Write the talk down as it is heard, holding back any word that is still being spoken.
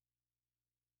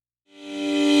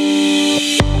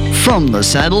From the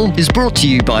Saddle is brought to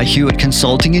you by Hewitt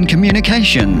Consulting and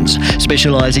Communications,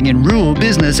 specialising in rural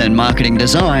business and marketing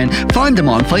design. Find them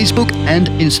on Facebook and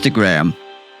Instagram.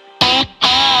 From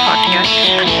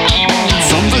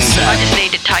the Saddle. I just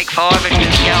need to take 5 and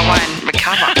just go away and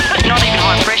recover. Not even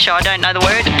high pressure, I don't know the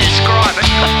word to describe it.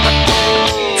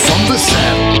 From the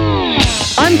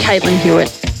Saddle. I'm Caitlin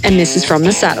Hewitt, and this is From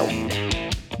the Saddle.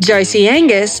 Josie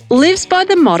Angus lives by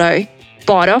the motto,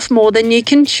 bite off more than you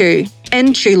can chew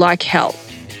and chew like hell.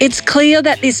 It's clear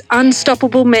that this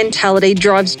unstoppable mentality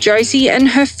drives Josie and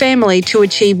her family to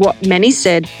achieve what many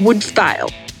said would fail.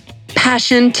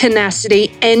 Passion, tenacity,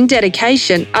 and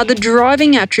dedication are the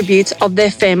driving attributes of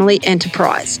their family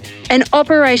enterprise. An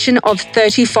operation of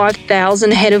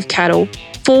 35,000 head of cattle,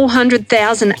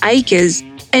 400,000 acres,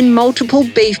 and multiple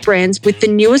beef brands, with the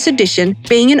newest addition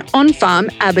being an on-farm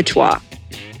abattoir.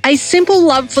 A simple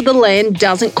love for the land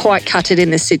doesn't quite cut it in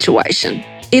this situation.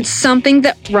 It's something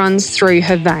that runs through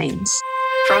her veins.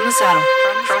 From the Saddle.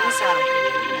 From the Saddle.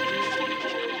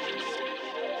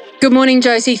 Good morning,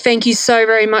 Josie. Thank you so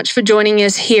very much for joining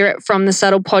us here at From the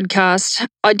Saddle podcast.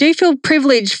 I do feel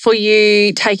privileged for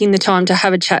you taking the time to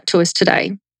have a chat to us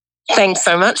today. Thanks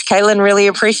so much, Caitlin. Really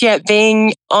appreciate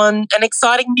being on an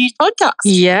exciting new podcast.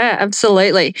 Yeah,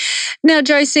 absolutely. Now,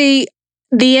 Josie,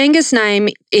 the Angus name,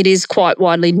 it is quite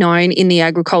widely known in the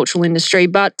agricultural industry,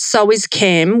 but so is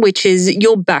Cam, which is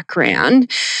your background.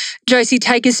 Josie,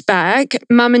 take us back,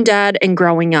 mum and dad and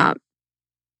growing up.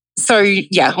 So,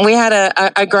 yeah, we had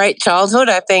a great childhood.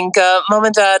 I think mum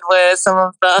and dad were some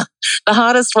of the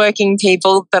hardest working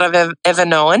people that I've ever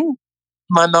known.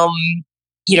 My mum,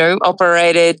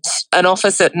 operated an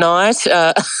office at night,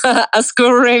 a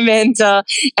schoolroom,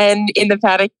 and in the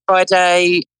paddock by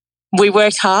day. We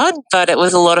worked hard, but it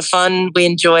was a lot of fun. We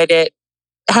enjoyed it.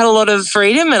 Had a lot of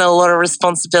freedom and a lot of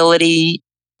responsibility,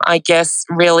 I guess,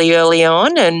 really early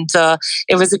on. And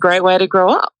it was a great way to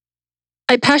grow up.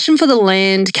 A passion for the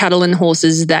land, cattle and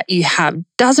horses that you have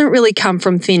doesn't really come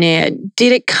from thin air.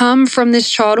 Did it come from this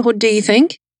childhood, do you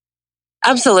think?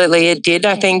 Absolutely, it did.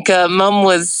 I think Mum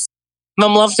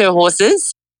loved her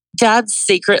horses. Dad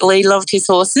secretly loved his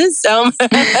horses,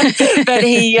 but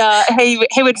he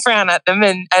would frown at them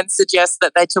and suggest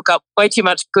that they took up way too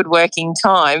much good working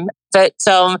time. But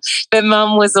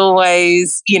Mum was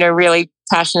always, really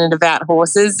passionate about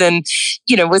horses and,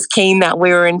 was keen that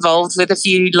we were involved with a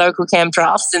few local camp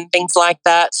drafts and things like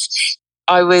that.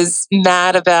 I was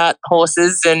mad about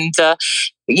horses and,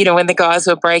 when the guys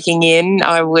were breaking in,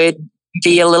 I would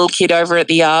be a little kid over at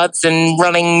the yards and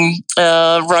running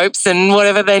ropes and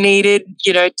whatever they needed,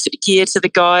 gear to the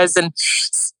guys and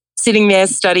sitting there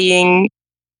studying.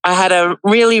 I had a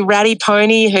really ratty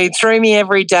pony who threw me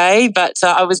every day, but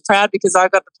I was proud because I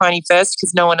got the pony first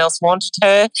because no one else wanted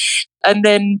her. And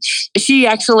then she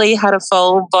actually had a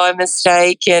foal by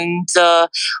mistake, and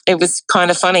it was kind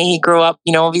of funny. He grew up,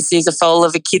 obviously as a foal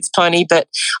of a kid's pony, but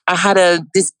I had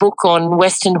this book on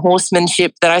Western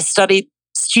horsemanship that I studied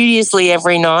studiously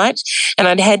every night, and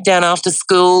I'd head down after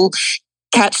school,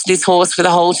 catch this horse with a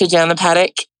halter down the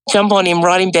paddock, jump on him,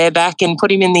 ride him bareback and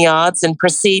put him in the yards and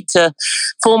proceed to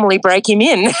formally break him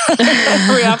in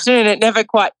every afternoon. It never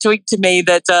quite twigged to me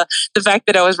that the fact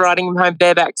that I was riding him home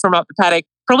bareback from up the paddock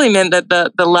probably meant that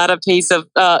the latter piece of,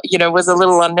 was a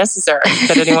little unnecessary.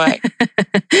 But anyway.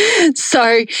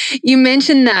 So you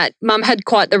mentioned that Mum had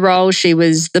quite the role. She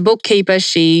was the bookkeeper.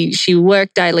 She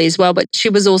worked daily as well, but she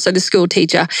was also the school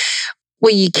teacher.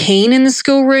 Were you keen in the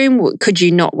schoolroom? Could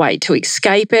you not wait to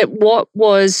escape it? What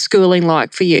was schooling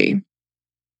like for you?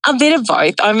 A bit of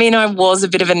both. I mean, I was a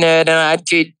bit of a nerd and I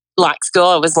did like school.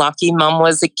 I was lucky. Mum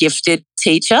was a gifted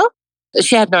teacher.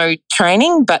 She had no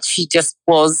training, but she just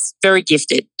was very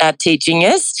gifted at teaching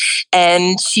us,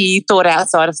 and she thought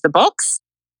outside of the box.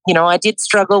 I did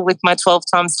struggle with my 12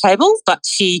 times table, but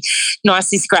she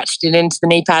nicely scratched it into the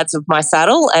knee pads of my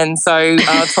saddle, and so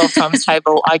 12 times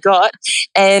table I got.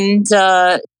 And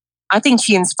I think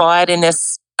she inspired in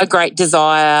us a great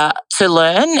desire to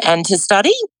learn and to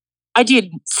study. I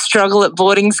did struggle at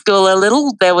boarding school a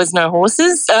little. There was no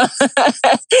horses,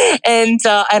 and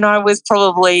I was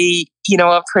probably,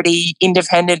 a pretty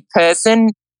independent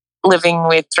person. Living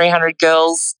with 300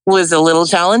 girls was a little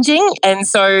challenging, and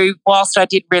so whilst I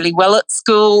did really well at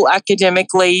school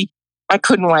academically, I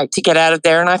couldn't wait to get out of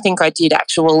there. And I think I did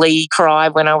actually cry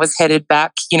when I was headed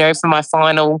back, for my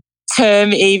final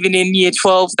term, even in year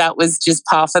 12. That was just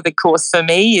par for the course for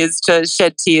me, is to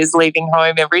shed tears leaving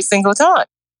home every single time.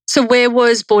 So where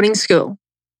was boarding school?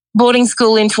 Boarding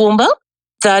school in Toowoomba.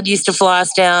 Dad used to fly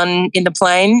us down in the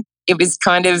plane it was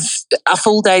kind of a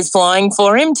full day's flying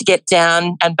for him to get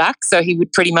down and back. So he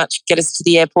would pretty much get us to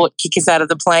the airport, kick us out of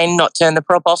the plane, not turn the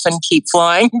prop off and keep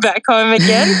flying back home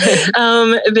again.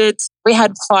 But we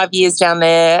had 5 years down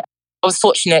there. I was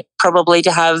fortunate probably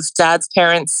to have Dad's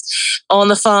parents on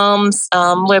the farms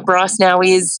where Bryce now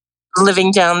is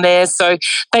living down there. So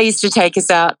they used to take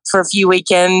us out for a few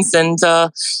weekends and,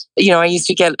 I used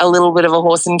to get a little bit of a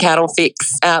horse and cattle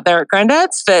fix out there at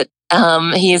Grandad's. But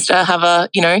he used to have a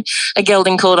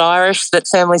gelding called Irish that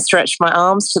firmly stretched my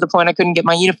arms to the point I couldn't get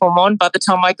my uniform on by the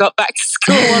time I got back to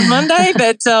school on Monday.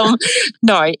 But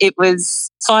no, it was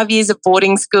 5 years of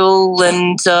boarding school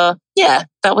and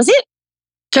that was it.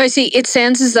 Josie, it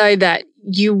sounds as though that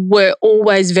you were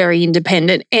always very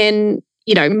independent and,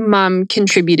 Mum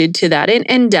contributed to that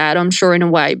and Dad, I'm sure, in a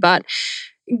way. But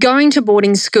going to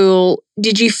boarding school,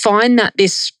 did you find that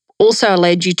this also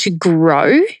led you to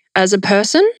grow as a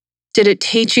person? Did it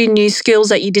teach you new skills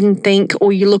that you didn't think,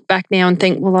 or you look back now and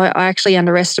think, well, I actually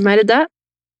underestimated that?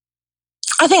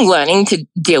 I think learning to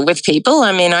deal with people.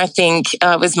 I mean, I think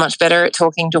I was much better at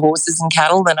talking to horses and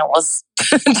cattle than I was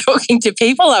talking to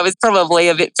people. I was probably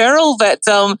a bit feral, but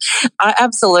I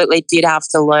absolutely did have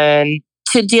to learn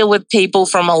to deal with people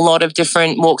from a lot of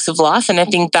different walks of life. And I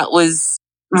think that was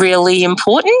really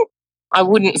important. I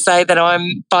wouldn't say that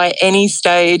I'm by any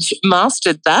stage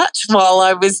mastered that while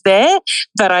I was there,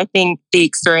 but I think the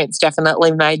experience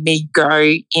definitely made me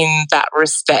grow in that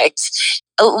respect.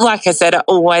 Like I said, I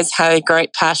always had a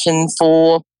great passion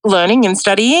for learning and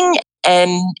studying.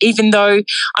 And even though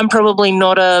I'm probably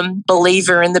not a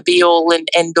believer in the be-all and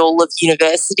end-all of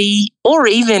university or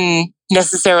even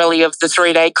necessarily of the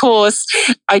 3-day course,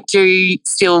 I do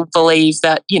still believe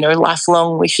that,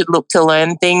 lifelong we should look to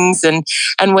learn things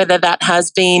and whether that has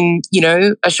been,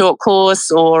 a short course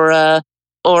or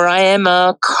I am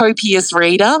a copious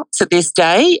reader to this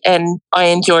day and I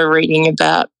enjoy reading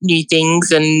about new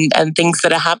things and things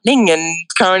that are happening and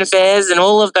current affairs and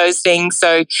all of those things.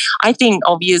 So I think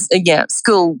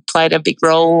school played a big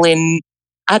role I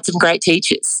had some great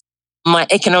teachers. My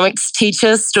economics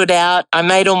teacher stood out. I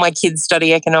made all my kids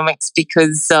study economics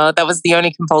because that was the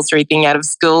only compulsory thing out of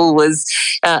school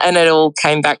and it all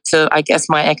came back to, I guess,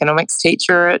 my economics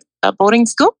teacher at boarding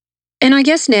school. And I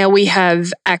guess now we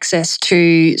have access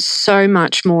to so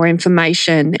much more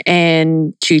information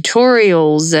and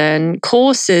tutorials and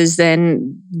courses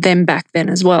than back then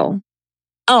as well.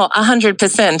 Oh,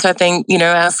 100%. I think,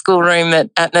 our schoolroom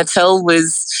at Natel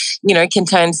was,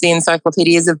 contains the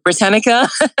encyclopedias of Britannica.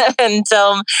 and,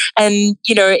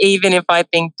 even if I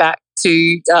think back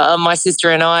to my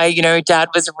sister and I, Dad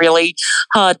was a really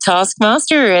hard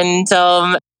taskmaster and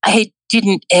he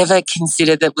didn't ever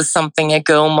consider that was something a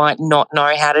girl might not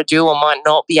know how to do or might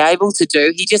not be able to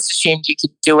do. He just assumed you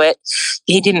could do it.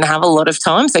 He didn't have a lot of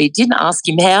time, so you didn't ask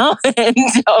him how.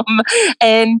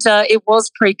 and it was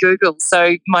pre-Google.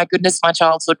 So my goodness, my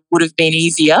childhood would have been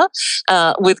easier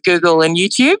with Google and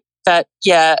YouTube. But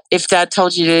yeah, if Dad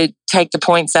told you to take the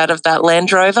points out of that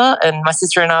Land Rover and my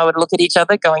sister and I would look at each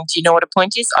other going, do you know what a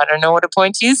point is? I don't know what a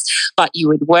point is, but you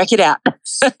would work it out.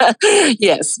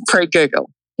 Yes, pre-Google.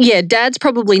 Yeah, Dad's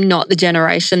probably not the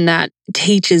generation that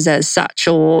teaches as such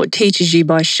or teaches you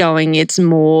by showing. It's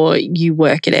more you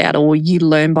work it out or you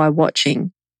learn by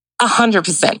watching.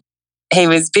 100%. He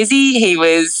was busy. He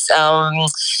was,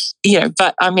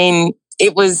 but I mean,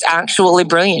 it was actually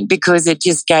brilliant because it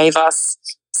just gave us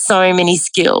so many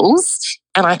skills.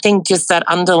 And I think just that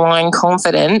underlying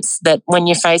confidence that when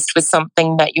you're faced with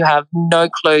something that you have no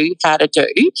clue how to do,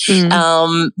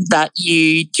 that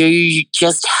you do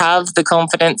just have the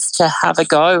confidence to have a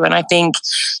go. And I think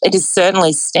it has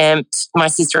certainly stamped my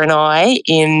sister and I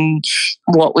in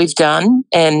what we've done.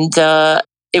 And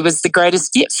it was the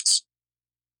greatest gift.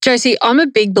 Josie, I'm a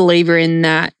big believer in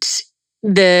that.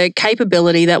 The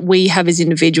capability that we have as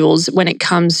individuals when it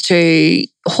comes to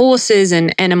horses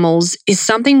and animals is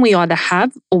something we either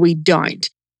have or we don't.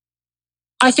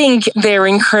 I think they're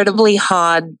incredibly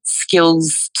hard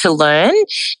skills to learn,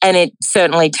 and it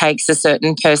certainly takes a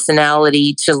certain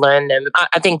personality to learn them.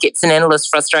 I think it's an endless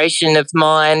frustration of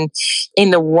mine in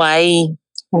the way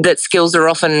that skills are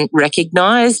often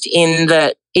recognised, in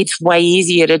that it's way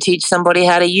easier to teach somebody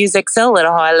how to use Excel at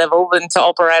a high level than to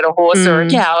operate a horse or a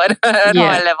cow at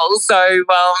high level. So,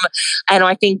 and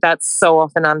I think that's so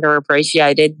often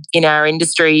underappreciated in our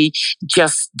industry,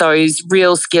 just those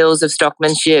real skills of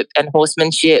stockmanship and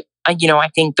horsemanship. I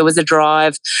think there was a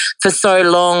drive for so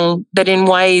long that in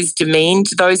ways demeaned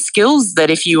those skills, that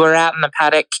if you were out in the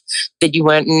paddock, that you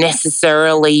weren't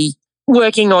necessarily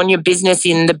working on your business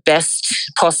in the best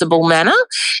possible manner.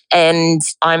 And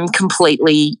I'm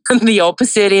completely the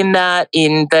opposite in that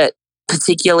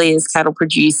particularly as cattle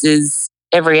producers,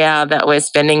 every hour that we're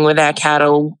spending with our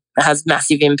cattle has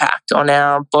massive impact on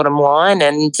our bottom line,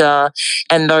 and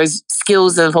those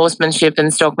skills of horsemanship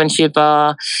and stockmanship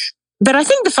are. But I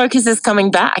think the focus is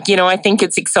coming back. I think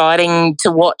it's exciting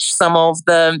to watch some of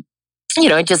the,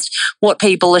 just what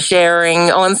people are sharing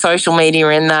on social media,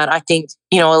 and that I think,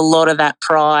 a lot of that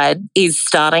pride is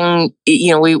starting.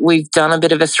 We've done a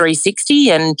bit of a 360,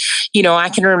 and, I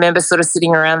can remember sort of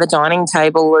sitting around the dining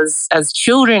table as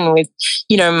children with,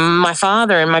 my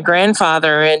father and my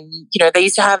grandfather, and, they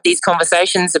used to have these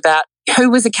conversations about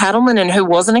who was a cattleman and who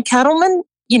wasn't a cattleman,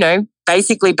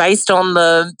 basically based on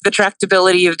the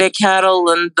tractability of their cattle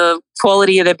and the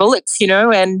quality of their bullocks,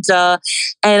 and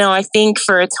I think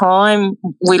for a time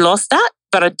we lost that,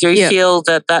 but I do feel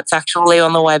that that's actually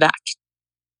on the way back.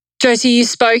 Josie, you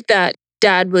spoke that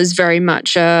Dad was very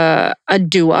much a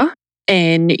doer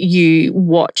and you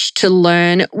watched to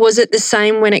learn. Was it the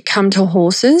same when it come to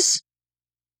horses?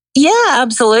 Yeah,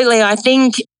 absolutely. I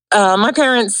think my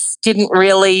parents didn't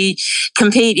really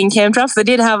compete in camp drafts. They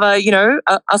did have a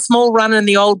small run in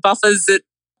the old buffers at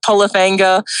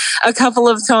Polithanga a couple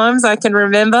of times, I can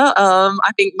remember.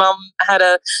 I think Mum had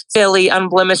a fairly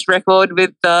unblemished record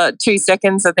with 2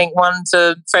 seconds, I think one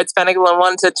to Fred Spanigle and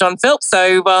one to John Phelps.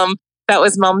 So that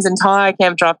was Mum's entire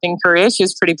camp drafting career. She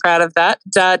was pretty proud of that.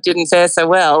 Dad didn't fare so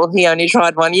well. He only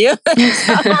tried 1 year. But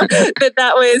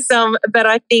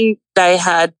I think they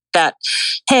had that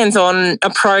hands-on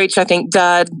approach. I think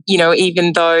Dad,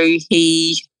 even though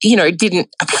he, didn't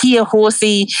appear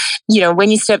horsey,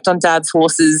 when you stepped on Dad's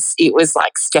horses, it was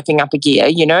like stepping up a gear,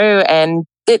 and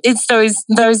it's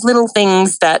those little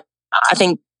things that I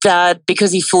think Dad,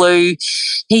 because he flew,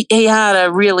 he had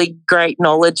a really great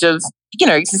knowledge of,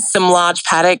 some large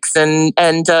paddocks, and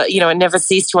it never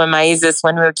ceased to amaze us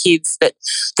when we were kids that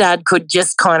Dad could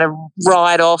just kind of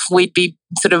ride off. We'd be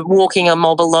sort of walking a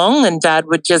mob along and Dad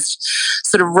would just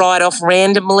sort of ride off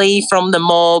randomly from the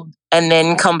mob and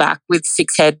then come back with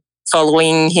 6 head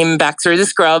following him back through the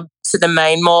scrub to the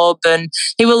main mob. And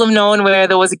he will have known where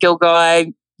there was a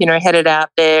Gilgai, headed out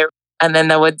there, and then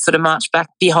they would sort of march back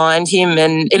behind him.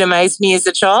 And it amazed me as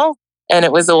a child. And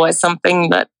it was always something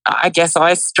that I guess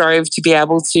I strove to be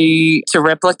able to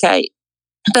replicate.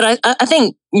 But I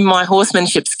think my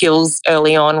horsemanship skills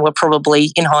early on were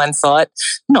probably, in hindsight,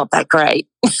 not that great.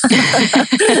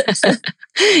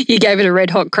 You gave it a red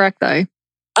hot crack though.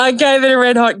 I gave it a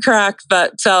red hot crack,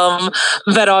 but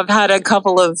I've had a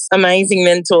couple of amazing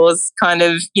mentors kind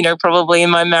of, probably in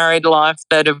my married life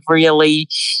that have really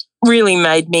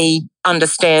made me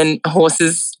understand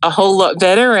horses a whole lot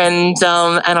better. And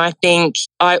I think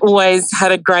I always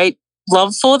had a great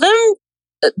love for them.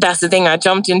 That's the thing. I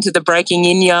jumped into the breaking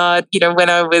in yard, when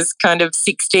I was kind of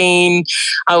 16.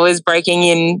 I was breaking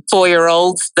in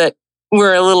 4-year-olds that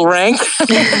were a little rank.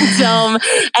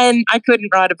 and I couldn't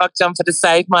ride a buck jumper to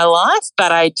save my life,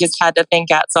 but I just had to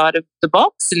think outside of the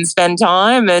box and spend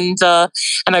time. And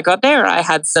I got there. I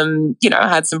had some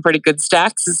pretty good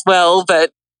stacks as well.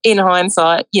 But in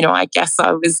hindsight, I guess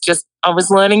I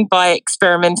was learning by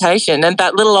experimentation and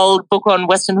that little old book on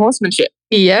Western horsemanship.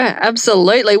 Yeah,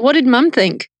 absolutely. What did Mum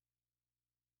think?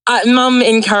 Mum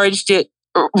encouraged it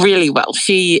really well.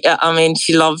 She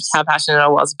loved how passionate I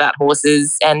was about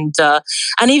horses, and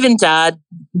even Dad,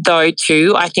 though,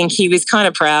 too. I think he was kind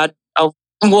of proud of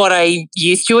what I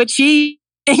used to achieve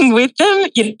with them,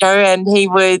 and he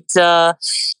would.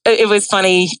 It was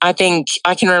funny. I think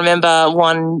I can remember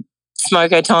one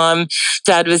smoko time,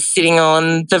 Dad was sitting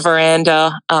on the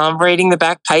veranda reading the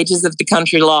back pages of the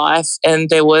Country Life, and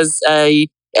there was a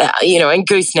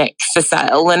gooseneck for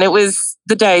sale, and it was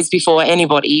the days before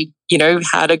anybody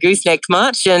had a gooseneck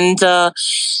much, and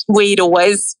we'd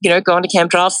always gone to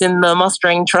camp drafts in the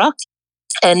mustering truck.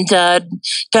 And Dad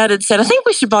had said, I think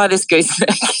we should buy this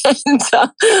gooseneck. And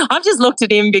I've just looked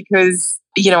at him because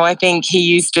I think he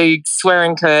used to swear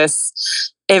and curse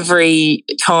every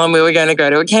time we were going to go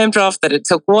to a camp draft, that it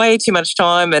took way too much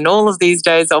time and all of these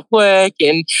days off work.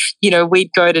 And,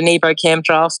 we'd go to Nebo camp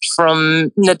draft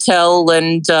from Natal,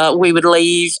 and we would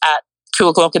leave at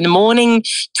 2:00 in the morning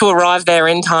to arrive there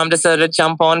in time to sort of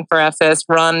jump on for our first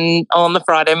run on the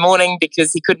Friday morning,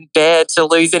 because he couldn't bear to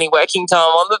lose any working time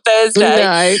on the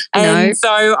Thursday. No.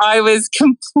 So I was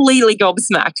completely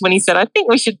gobsmacked when he said, I think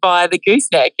we should buy the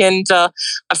gooseneck. And I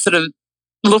sort of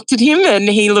looked at him, and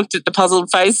he looked at the puzzled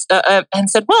face and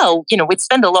said, well, we'd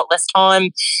spend a lot less time,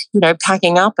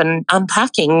 packing up and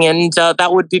unpacking, and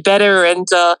that would be better. And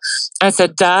I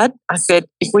said, Dad,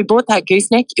 if we bought that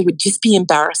gooseneck, it would just be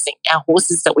embarrassing. Our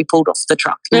horses that we pulled off the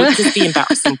truck, it would just be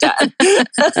embarrassing, Dad.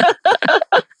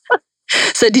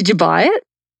 So did you buy it?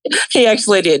 He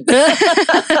actually did.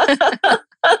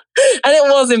 And it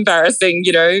was embarrassing,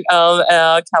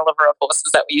 our caliber of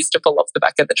horses that we used to pull off the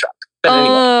back of the truck. But anyway.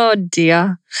 Oh,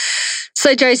 dear.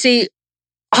 So, Josie,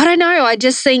 I don't know. I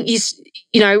just think,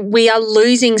 we are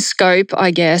losing scope, I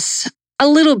guess, a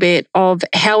little bit of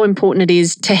how important it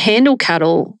is to handle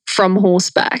cattle from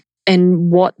horseback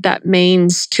and what that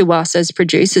means to us as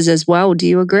producers as well. Do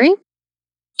you agree?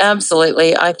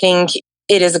 Absolutely. I think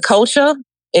it is a culture.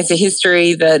 It's a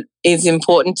history that is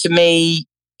important to me.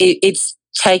 It's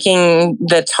taking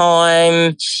the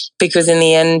time, because in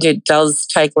the end it does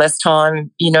take less time.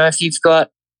 If you've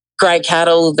got great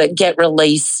cattle that get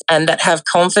release and that have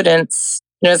confidence,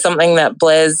 something that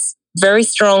Blair's very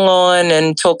strong on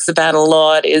and talks about a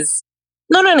lot is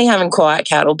not only having quiet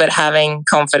cattle, but having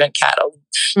confident cattle,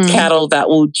 cattle that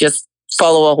will just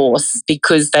follow a horse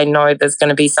because they know there's going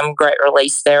to be some great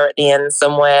release there at the end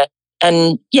somewhere.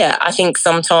 And yeah, I think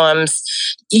sometimes,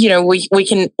 we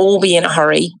can all be in a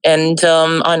hurry. And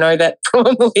I know that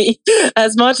probably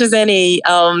as much as any,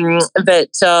 but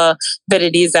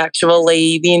it is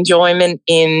actually the enjoyment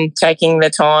in taking the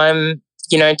time,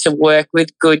 to work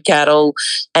with good cattle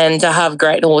and to have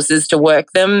great horses to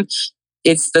work them.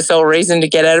 It's the sole reason to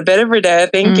get out of bed every day. I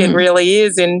think it really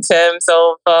is, in terms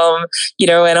of,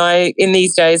 and in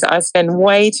these days, I spend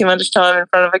way too much time in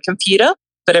front of a computer.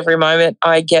 But every moment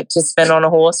I get to spend on a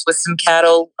horse with some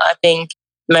cattle, I think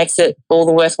makes it all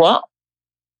the worthwhile.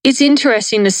 It's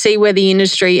interesting to see where the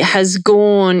industry has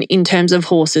gone in terms of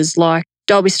horses, like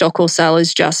Derby Stock Horse Sale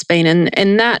has just been,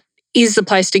 and that is the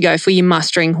place to go for your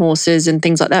mustering horses and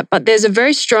things like that. But there's a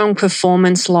very strong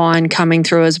performance line coming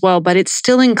through as well. But it's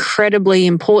still incredibly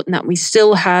important that we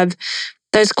still have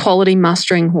those quality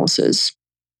mustering horses.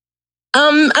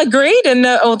 Agreed. And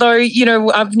although,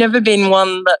 I've never been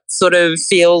one that sort of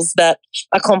feels that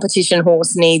a competition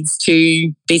horse needs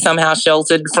to be somehow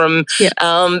sheltered from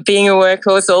being a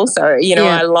workhorse also.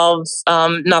 I love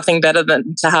nothing better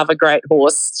than to have a great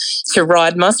horse to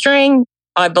ride mustering.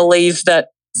 I believe that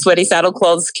sweaty saddle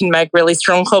cloths can make really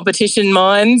strong competition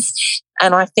minds.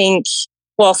 And I think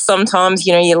while sometimes,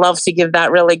 you love to give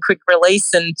that really quick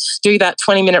release and do that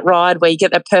 20-minute ride where you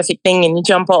get that perfect thing and you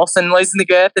jump off and loosen the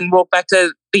girth and walk back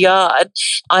to the yard,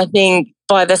 I think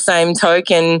by the same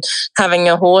token, having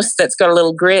a horse that's got a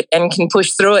little grit and can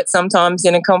push through it sometimes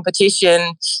in a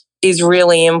competition is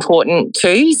really important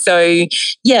too. So,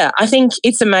 yeah, I think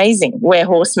it's amazing where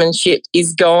horsemanship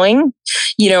is going.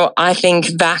 I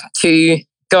think back to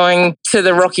going to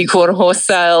the Rocky Quarter Horse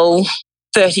Sale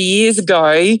 30 years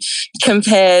ago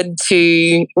compared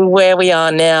to where we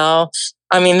are now.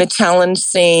 I mean, the challenge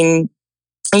scene,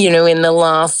 in the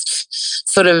last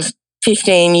sort of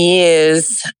 15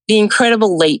 years, the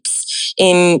incredible leaps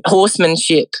in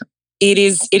horsemanship. It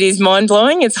is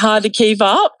mind-blowing. It's hard to keep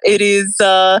up.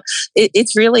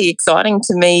 It's really exciting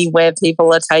to me where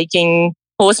people are taking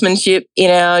horsemanship in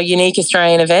our unique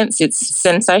Australian events. It's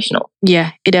sensational.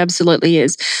 Yeah, it absolutely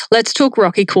is. Let's talk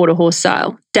Rocky Quarter Horse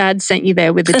Sale. Dad sent you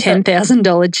there with a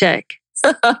 $10,000 check.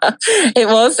 It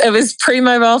was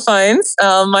pre-mobile phones.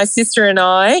 My sister and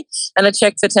I, and a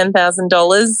check for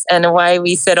 $10,000, and away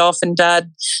we set off. And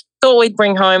Dad thought we'd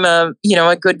bring home a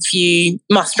good few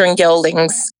mustering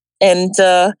geldings. And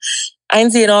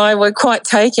Ainsley and I were quite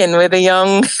taken with a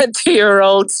young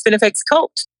 2-year-old Spinifex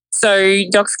colt. So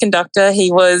Doc's conductor,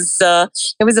 he was a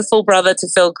full brother to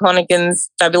Phil Connigan's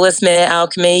fabulous mare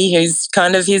Alchemy, who's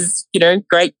kind of his,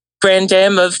 great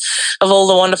granddam of all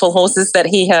the wonderful horses that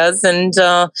he has. And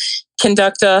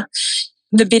conductor,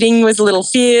 the bidding was a little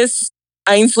fierce.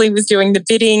 Ainsley was doing the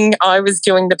bidding. I was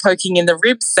doing the poking in the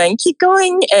ribs, saying, keep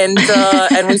going. And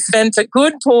we spent a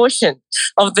good portion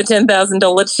of the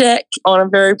 $10,000 check on a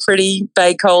very pretty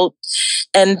bay colt.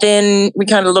 And then we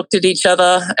kind of looked at each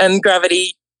other and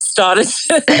gravity started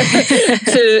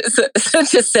to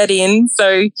set in.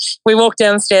 So we walked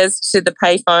downstairs to the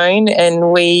payphone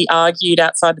and we argued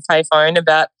outside the payphone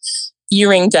about, you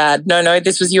ring Dad. No,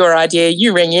 this was your idea.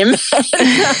 You ring him.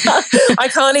 I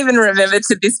can't even remember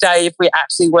to this day if we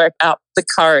actually worked up the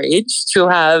courage to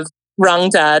have rung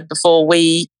Dad before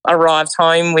we arrived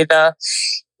home with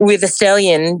a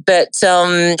stallion. But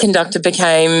conductor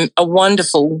became a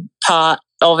wonderful part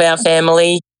of our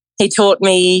family. He taught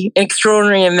me an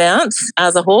extraordinary amount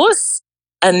as a horse.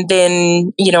 And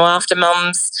then, after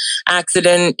Mum's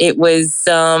accident, it was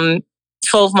 12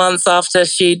 months after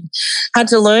she'd had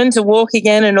to learn to walk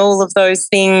again and all of those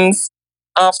things.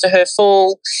 After her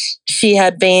fall, she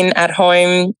had been at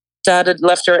home Dad had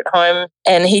left her at home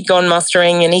and he'd gone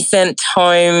mustering, and he sent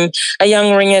home a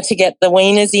young ringer to get the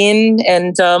weaners in,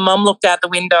 and Mum looked out the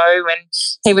window and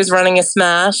he was running a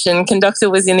smash and Conductor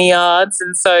was in the yards.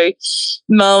 And so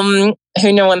Mum,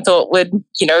 who no one thought would,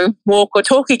 walk or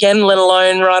talk again, let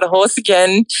alone ride a horse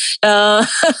again,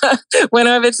 went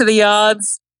over to the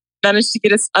yards, managed to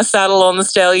get a saddle on the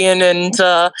stallion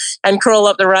and crawl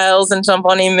up the rails and jump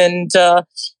on him.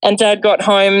 And Dad got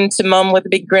home to Mum with a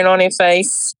big grin on her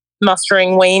face,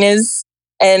 mustering weaners.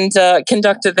 And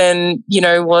Conductor then,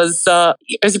 it was a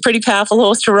pretty powerful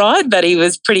horse to ride, but he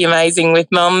was pretty amazing with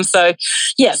Mum. So,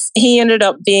 yes, he ended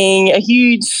up being a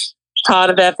huge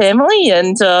part of our family.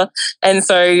 And so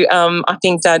I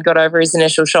think Dad got over his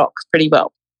initial shock pretty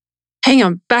well. Hang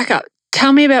on, back up.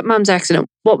 Tell me about Mum's accident.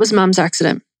 What was Mum's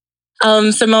accident?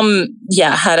 So Mum,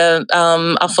 had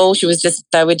a fall.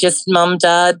 They were just Mum,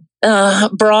 Dad,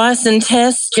 Bryce and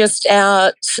Tess just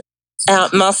out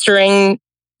mustering.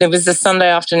 It was a Sunday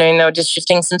afternoon. They were just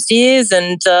shifting some steers,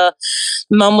 and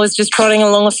Mum was just trotting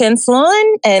along a fence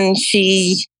line, and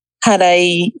she had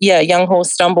a young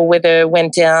horse stumble with her,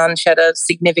 went down. She had a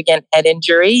significant head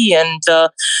injury, and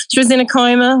she was in a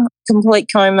coma, complete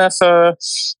coma for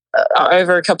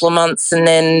over a couple of months, and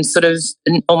then sort of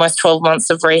almost 12 months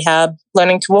of rehab,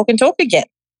 learning to walk and talk again.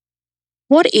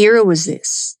 What era was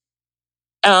this?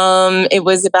 It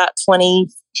was about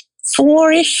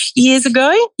 24-ish years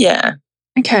ago. Yeah.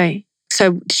 Okay.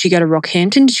 So did she go to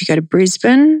Rockhampton? Did she go to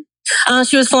Brisbane?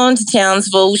 She was flown to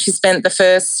Townsville. She spent the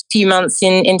first few months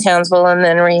in Townsville and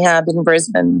then rehab in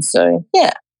Brisbane. So,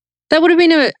 yeah. That would have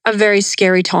been a very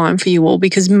scary time for you all,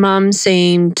 because Mum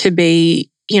seemed to be,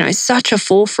 such a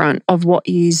forefront of what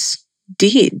you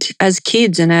did as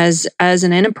kids and as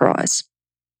an enterprise.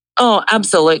 Oh,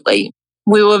 absolutely.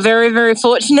 We were very, very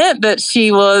fortunate that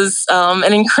she was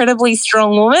an incredibly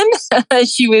strong woman.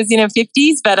 She was in her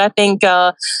 50s, but I think,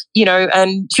 and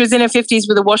she was in her 50s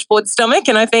with a washboard stomach,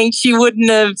 and I think she wouldn't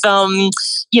have, I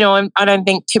don't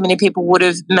think too many people would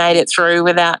have made it through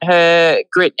without her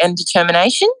grit and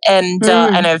determination and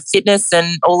her fitness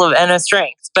and her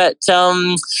strength. But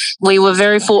we were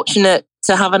very fortunate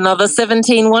to have another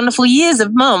 17 wonderful years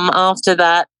of Mum after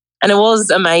that. And it was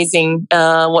amazing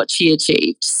what she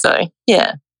achieved. So,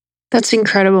 yeah. That's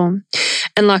incredible.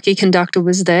 And lucky Conductor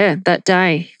was there that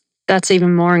day. That's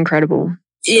even more incredible.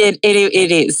 It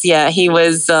is, yeah. He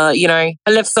was, her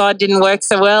left side didn't work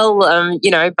so well,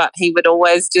 but he would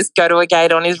always just go to a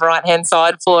gate on his right-hand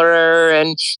side for her,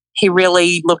 and he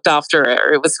really looked after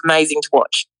her. It was amazing to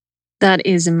watch. That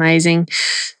is amazing.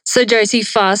 So, Josie,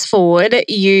 fast forward,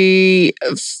 you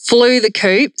flew the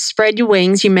coop, spread your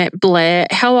wings, you met Blair.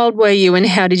 How old were you and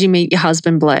how did you meet your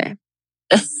husband, Blair?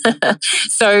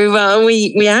 So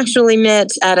we actually met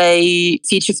at a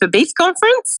Future for Beef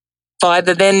conference by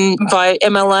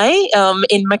MLA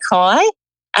in Mackay.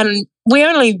 And we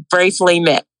only briefly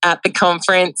met at the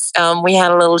conference. We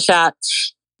had a little chat.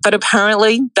 But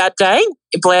apparently that day,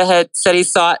 Blair had set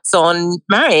his sights on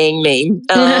marrying me.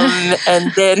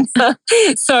 And then,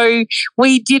 so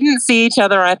we didn't see each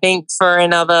other, I think, for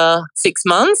another 6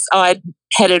 months. I'd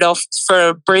headed off for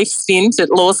a brief stint at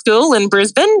law school in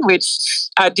Brisbane, which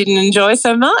I didn't enjoy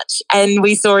so much. And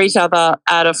we saw each other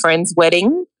at a friend's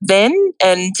wedding then.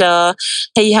 And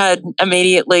he had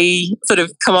immediately sort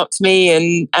of come up to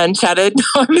me and chatted.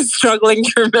 I was struggling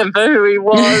to remember who he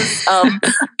was.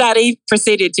 That he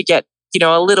proceeded to get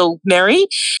a little merry,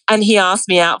 and he asked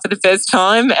me out for the first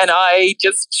time, and I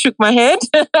just shook my head.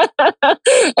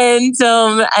 and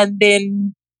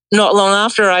then not long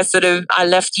after, I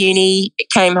left uni,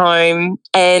 came home,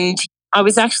 and I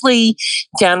was actually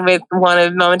down with one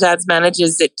of Mum and Dad's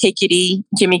managers at Pickety,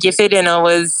 Jimmy Gifford, and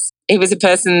he was a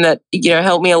person that,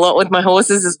 helped me a lot with my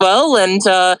horses as well. And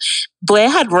Blair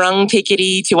had rung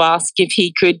Pickety to ask if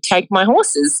he could take my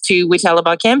horses to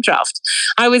Witalabar Camp Draft.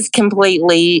 I was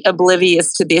completely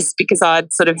oblivious to this because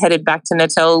I'd sort of headed back to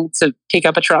Natal to pick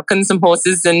up a truck and some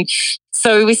horses. And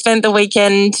so we spent the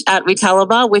weekend at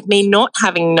Witalabar with me not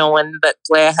having known that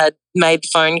Blair had made the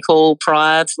phone call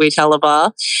prior to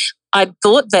Witalabar. I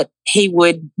thought that he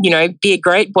would, be a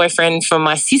great boyfriend for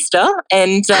my sister.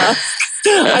 And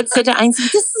I'd said to Ainsley,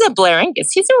 this is a Blair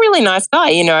Angus. He's a really nice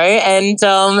guy, And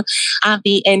at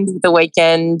the end of the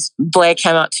weekend, Blair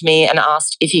came up to me and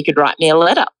asked if he could write me a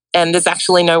letter. And there's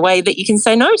actually no way that you can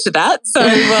say no to that. So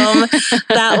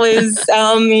that was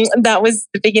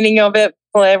the beginning of it.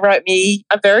 Blair wrote me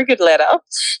a very good letter,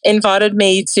 invited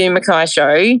me to Mackay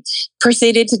Show,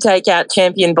 proceeded to take out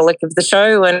Champion Bullock of the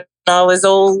show, and I was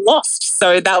all lost.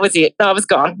 So that was it. I was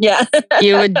gone. Yeah.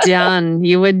 You were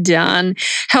done.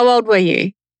 How old were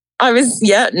you? I was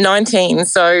 19.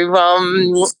 So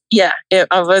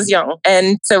I was young,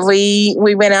 and so we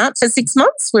went out for 6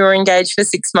 months. We were engaged for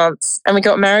 6 months, and we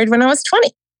got married when I was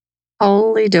 20.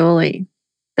 Holy dooly.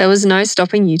 There was no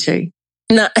stopping you two.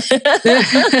 No,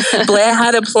 Blair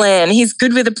had a plan. He's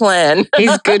good with a plan.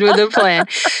 He's good with a plan.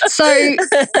 So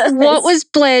what was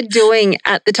Blair doing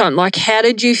at the time? Like, how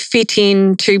did you fit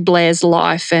into Blair's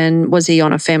life, and was he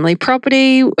on a family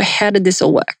property? How did this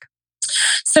all work?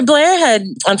 So Blair had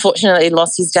unfortunately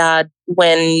lost his dad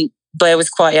when Blair was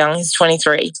quite young. He's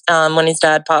 23 when his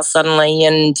dad passed suddenly.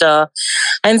 And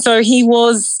so he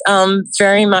was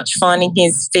very much finding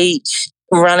his feet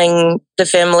running the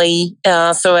family.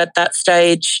 So at that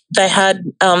stage, they had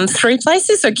 3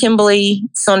 places, so Kimberley,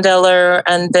 Sondela,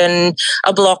 and then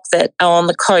a block that on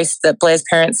the coast that Blair's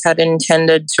parents had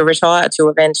intended to retire to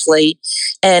eventually.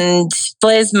 And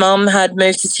Blair's mum had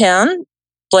moved to town.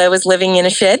 Blair was living in a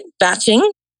shed, batching.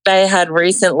 They had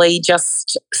recently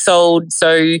just sold,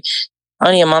 so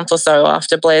only a month or so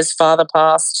after Blair's father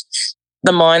passed,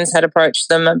 the mines had approached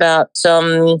them about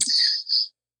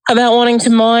wanting to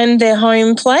mine their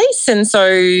home place. And so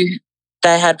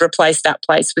they had replaced that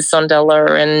place with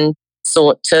Sondela and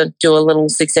sought to do a little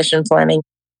succession planning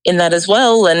in that as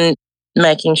well, and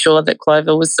making sure that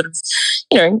Clover was sort of,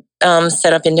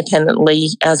 set up independently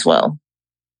as well.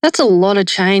 That's a lot of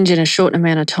change in a short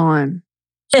amount of time.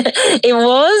 It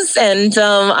was, and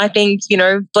I think,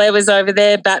 Blair was over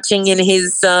there batching in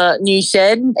his new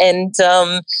shed and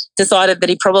decided that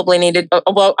he probably needed,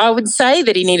 I would say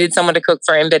that he needed someone to cook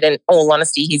for him, but in all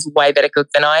honesty, he's way better cook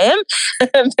than I am.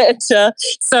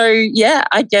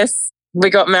 I guess we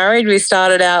got married. We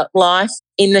started out life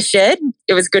in the shed.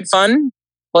 It was good fun.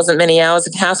 Wasn't many hours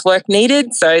of housework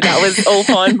needed, so that was all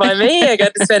fine by me. I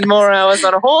got to spend more hours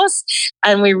on a horse,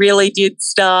 and we really did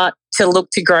start to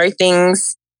look to grow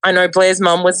things. I know Blair's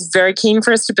mum was very keen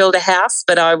for us to build a house,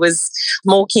 but I was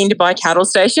more keen to buy cattle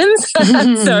stations.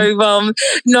 So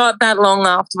not that long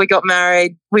after we got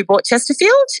married, we bought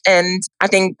Chesterfield, and I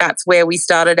think that's where we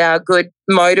started our good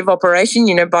mode of operation,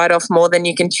 bite off more than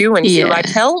you can chew and chew like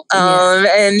hell.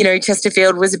 And,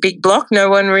 Chesterfield was a big block.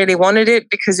 No one really wanted it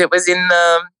because it was in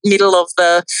the middle of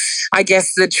the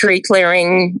tree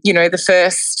clearing, the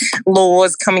first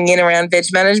laws coming in around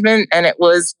veg management, and it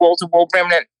was wall-to-wall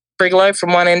remnant brigalow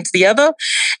from one end to the other.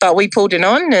 But we pulled it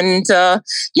on, and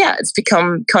it's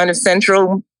become kind of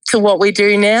central to what we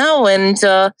do now. And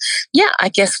I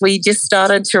guess we just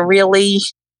started to really,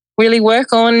 really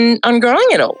work on growing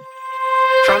it all.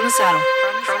 From the saddle.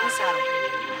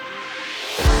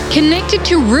 Connected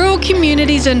to rural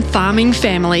communities and farming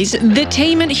families, the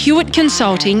team at Hewitt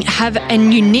Consulting have a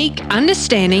unique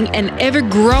understanding and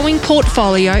ever-growing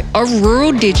portfolio of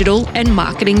rural digital and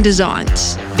marketing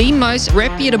designs. The most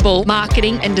reputable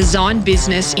marketing and design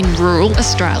business in rural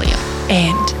Australia,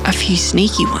 and a few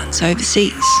sneaky ones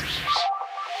overseas.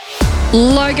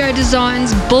 Logo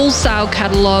designs, bull sale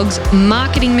catalogues,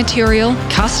 marketing material,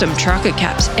 custom trucker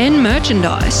caps and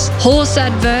merchandise, horse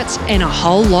adverts and a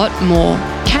whole lot more.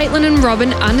 Caitlin and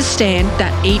Robin understand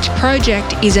that each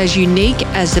project is as unique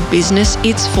as the business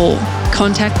it's for.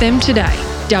 Contact them today.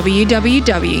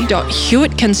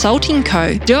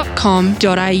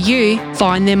 www.hewittconsultingco.com.au.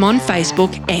 Find them on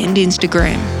Facebook and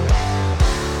Instagram.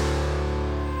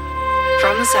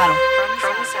 From the saddle.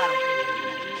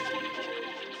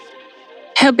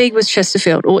 How big was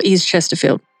Chesterfield, or is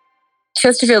Chesterfield?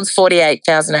 Chesterfield's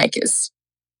 48,000 acres.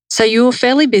 So you were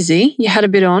fairly busy. You had a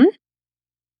bit on.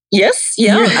 Yes,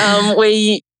 yeah.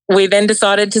 We then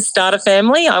decided to start a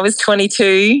family. I was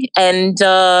 22 and,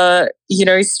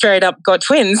 straight up got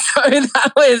twins. So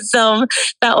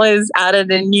that was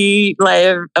added a new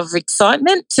layer of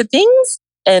excitement to things.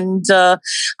 And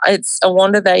it's a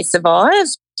wonder they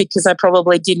survived, because I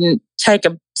probably didn't take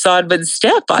a sideways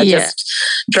step. I just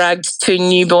dragged 2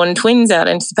 newborn twins out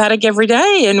into the paddock every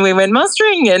day, and we went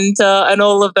mustering and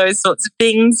all of those sorts of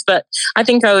things. But I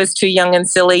think I was too young and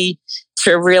silly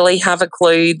to really have a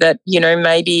clue that,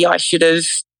 maybe I should have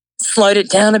slowed it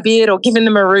down a bit or given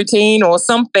them a routine or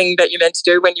something that you're meant to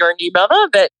do when you're a new mother.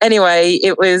 But anyway,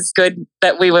 it was good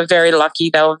that we were very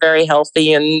lucky. They were very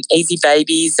healthy and easy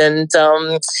babies. And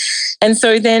so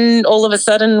then all of a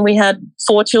sudden we had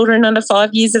 4 children under 5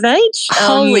 years of age.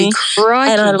 Holy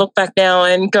crikey. And I look back now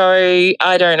and go,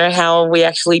 I don't know how we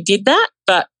actually did that,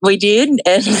 but we did.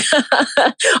 And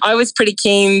I was pretty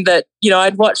keen that,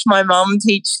 I'd watched my mum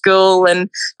teach school, and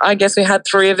I guess we had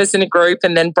 3 of us in a group,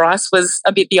 and then Bryce was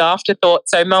a bit the afterthought.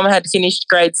 So mum had finished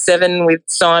grade 7 with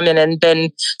Simon and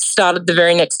then started the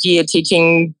very next year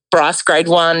teaching Bryce grade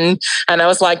 1. And I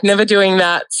was like, never doing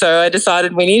that. So I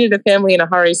decided we needed a family in a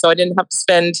hurry, so I didn't have to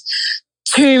spend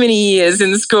too many years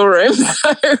in the schoolroom.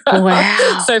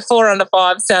 Wow. So 4 under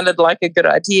 5 sounded like a good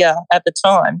idea at the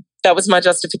time. That was my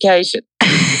justification.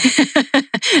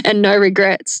 And no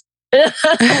regrets. No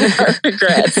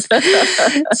regrets.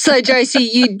 So,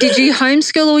 Josie, did you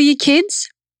homeschool all your kids?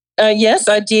 Yes,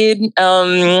 I did.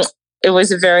 It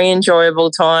was a very enjoyable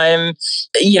time.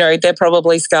 You know, they're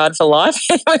probably scarred for life.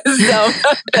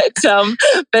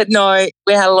 But no,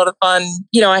 we had a lot of fun.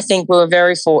 You know, I think we were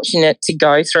very fortunate to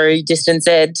go through distance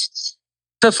ed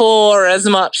before as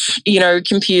much, you know,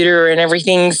 computer and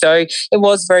everything. So it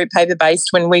was very paper-based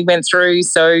when we went through.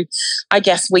 So I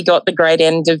guess we got the great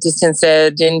end of distance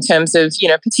ed in terms of, you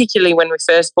know, particularly when we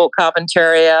first bought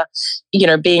Carpentaria, you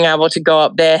know, being able to go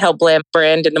up there, help Blair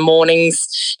brand in the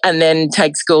mornings and then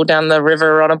take school down the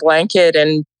river on a blanket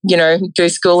and, you know, do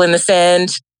school in the sand.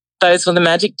 Those were the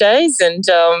magic days, and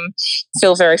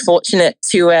feel very fortunate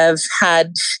to have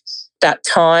had that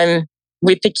time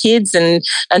with the kids and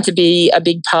to be a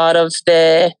big part of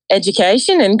their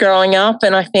education and growing up.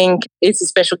 And I think it's a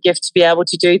special gift to be able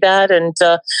to do that. And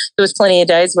there was plenty of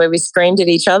days where we screamed at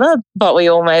each other, but we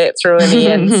all made it through in the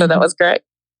end. So that was great.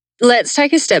 Let's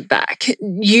take a step back.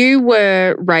 You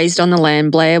were raised on the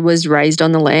land. Blair was raised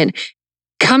on the land.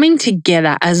 Coming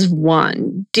together as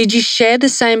one, did you share the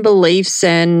same beliefs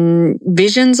and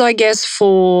visions, I guess,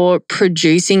 for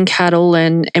producing cattle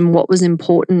and what was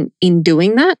important in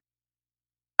doing that?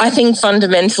 I think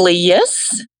fundamentally,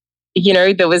 yes. You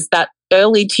know, there was that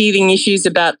early teething issues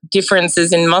about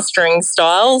differences in mustering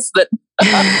styles that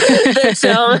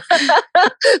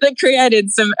that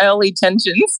created some early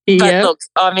tensions. Yep. But look,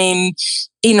 I mean,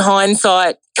 in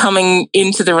hindsight, coming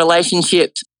into the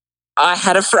relationship, I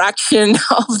had a fraction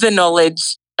of the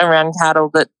knowledge around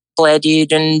cattle that Blair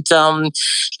did. And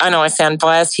I know I sound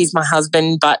biased, he's my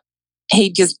husband, but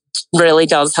he just really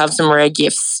does have some rare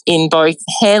gifts in both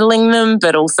handling them,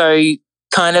 but also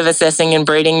kind of assessing and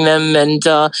breeding them. And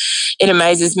it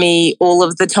amazes me all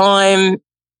of the time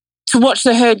to watch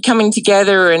the herd coming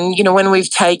together. And, you know, when we've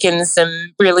taken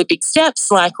some really big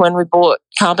steps, like when we bought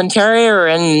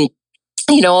Carpentaria and,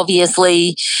 you know,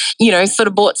 obviously, you know, sort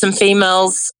of bought some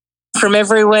females from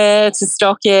everywhere to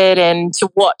stock it and to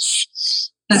watch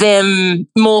them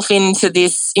morph into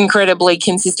this incredibly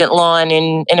consistent line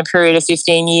in a period of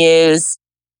 15 years.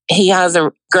 He has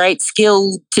a great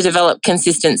skill to develop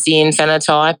consistency in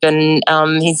phenotype,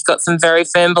 and he's got some very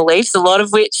firm beliefs, a lot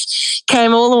of which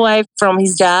came all the way from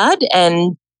his dad,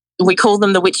 and we call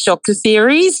them the witch doctor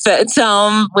theories, but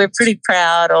we're pretty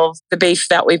proud of the beef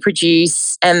that we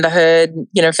produce and the herd,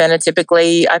 you know,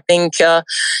 phenotypically. I think,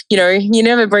 you know, you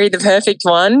never breed the perfect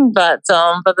one, but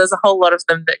there's a whole lot of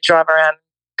them that drive around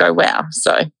go wow.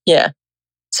 So yeah.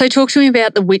 So talk to me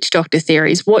about the witch doctor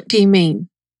theories. What do you mean?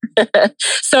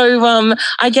 So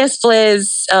I guess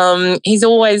Blair's he's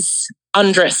always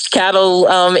undressed cattle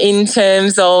in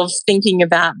terms of thinking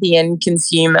about the end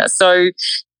consumer. So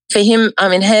for him, I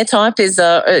mean, hair type is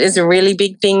a really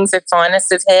big thing. So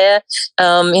fineness of hair. He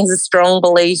has a strong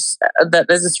belief that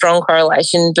there's a strong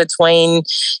correlation between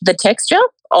the texture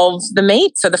of the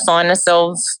meat, so the fineness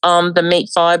of the meat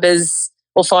fibres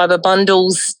or fibre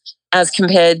bundles as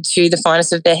compared to the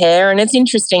fineness of their hair. And it's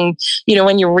interesting, you know,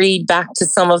 when you read back to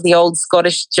some of the old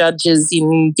Scottish judges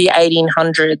in the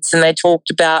 1800s and they talked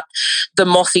about the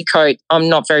mossy coat. I'm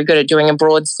not very good at doing a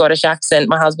broad Scottish accent.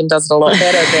 My husband does it a lot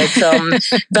better.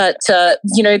 But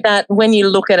you know, that when you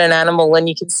look at an animal and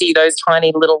you can see those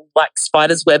tiny little like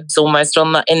spider's webs almost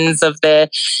on the ends of their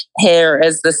hair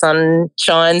as the sun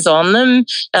shines on them,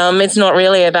 it's not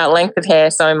really about length of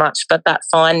hair so much, but that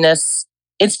fineness.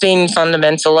 It's been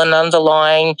fundamental and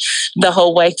underlying the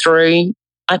whole way through.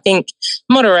 I think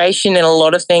moderation in a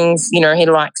lot of things, you know, he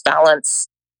likes balance.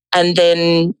 And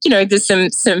then, you know, there's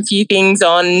some few things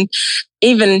on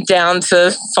even down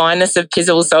to fineness of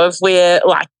pizzle. So if we're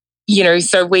like, you know,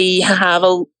 so we have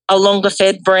a longer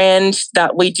fed brand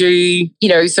that we do, you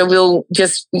know, so we'll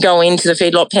just go into the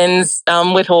feedlot pens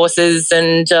with horses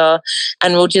and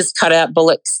we'll just cut out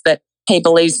bullocks that he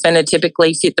believes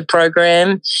phenotypically fit the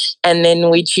program, and then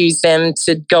we choose them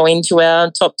to go into our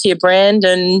top tier brand.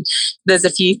 And there's a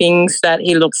few things that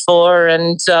he looks for,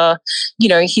 and you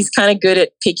know, he's kind of good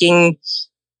at picking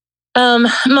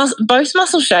both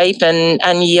muscle shape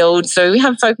and yield. So we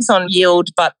have focus on yield,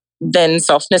 but then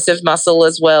softness of muscle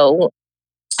as well,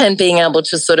 and being able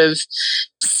to sort of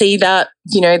see that,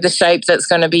 you know, the shape that's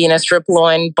going to be in a strip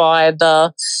loin by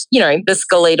the, you know, the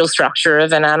skeletal structure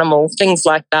of an animal, things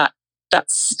like that.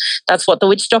 That's what the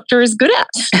witch doctor is good at.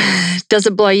 Does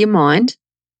it blow your mind?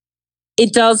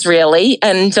 It does really.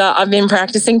 And I've been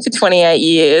practicing for 28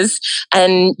 years.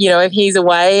 And, you know, if he's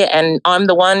away and I'm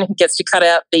the one who gets to cut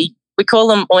out the We call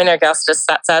them Oinogustus.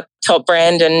 That's our top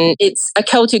brand. And it's a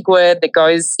Celtic word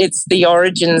it's the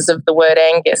origins of the word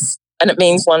Angus. And it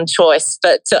means one choice.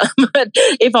 But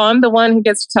if I'm the one who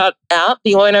gets to cut out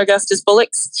the Oinogustus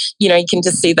bullocks, you can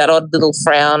just see that odd little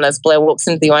frown as Blair walks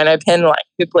into the Oino pen, like,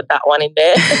 who put that one in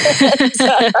there?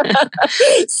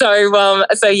 So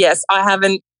yes, I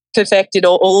haven't perfected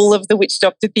all of the witch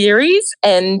doctor theories.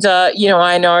 And,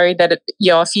 I know that,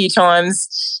 a few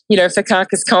times, for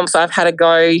carcass comps, I've had a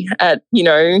go at,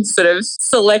 sort of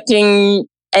selecting.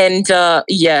 And,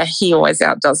 he always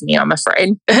outdoes me, I'm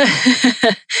afraid.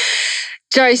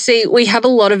 Josie, we have a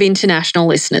lot of international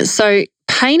listeners. So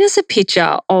paint us a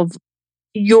picture of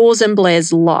yours and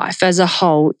Blair's life as a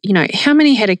whole. How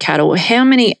many head of cattle? How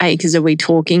many acres are we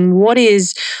talking?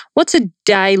 What's a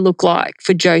day look like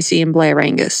for Josie and Blair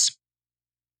Angus?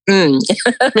 No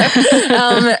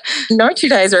 2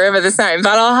 days are ever the same,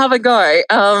 but I'll have a go.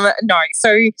 No,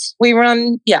 so we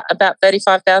run, about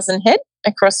 35,000 head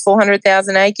across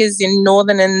 400,000 acres in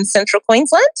northern and central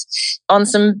Queensland on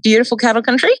some beautiful cattle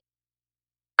country.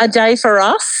 A day for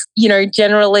us,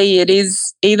 generally it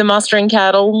is either mustering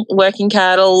cattle, working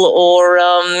cattle, or,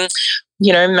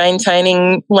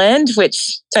 maintaining land,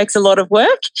 which takes a lot of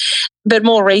work. But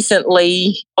more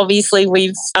recently, obviously,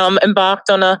 we've embarked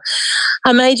on a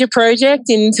major project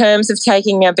in terms of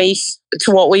taking our beef to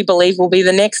what we believe will be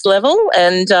the next level,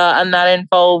 and that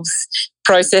involves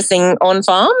processing on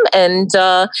farm, and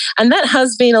that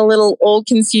has been a little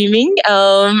all-consuming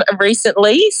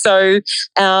recently. So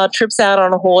our trips out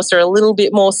on a horse are a little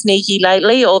bit more sneaky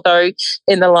lately, although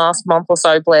in the last month or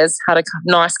so, Blair's had a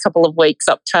nice couple of weeks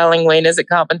uptailing weaners at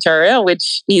Carpentaria,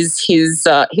 which is his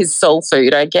soul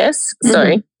food, I guess.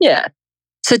 So, yeah.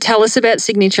 So tell us about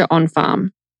Signature on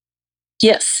Farm.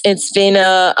 Yes,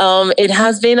 it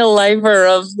has been a labour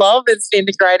of love. It's been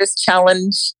the greatest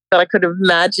challenge that I could have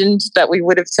imagined that we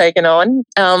would have taken on.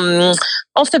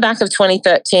 Off the back of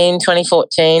 2013,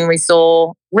 2014, we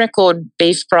saw record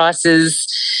beef prices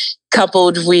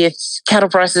coupled with cattle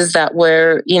prices that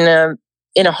were in a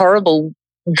horrible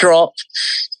drop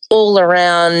all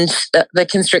around the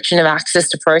constriction of access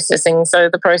to processing. So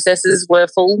the processors were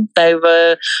full. They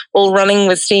were all running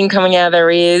with steam coming out of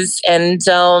their ears. And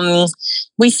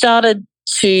we started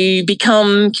to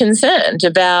become concerned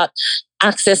about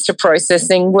access to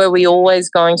processing. Were we always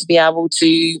going to be able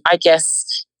to, I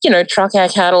guess, truck our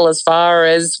cattle as far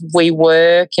as we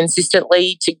were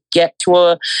consistently to get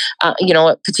to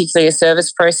particularly a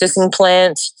service processing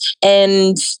plant?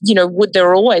 And, would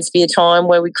there always be a time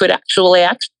where we could actually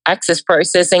access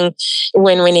processing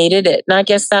when we needed it? And I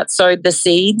guess that sowed the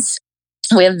seeds.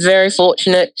 We're very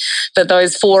fortunate that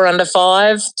those 4 under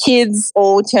 5 kids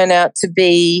all turn out to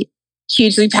be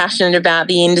hugely passionate about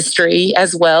the industry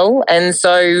as well. And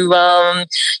so,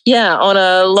 on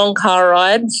a long car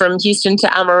ride from Houston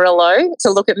to Amarillo to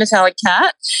look at Metallic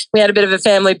Cat, we had a bit of a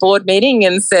family board meeting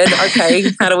and said, okay,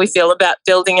 how do we feel about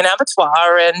building an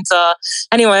abattoir? And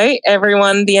anyway,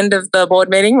 the end of the board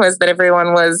meeting was that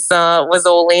everyone was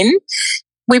all in.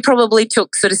 We probably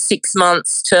took sort of 6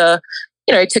 months to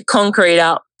concrete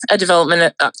up a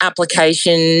development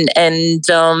application and,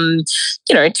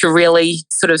 to really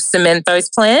sort of cement those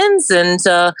plans. And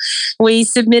we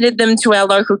submitted them to our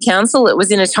local council. It was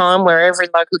in a time where every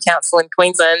local council in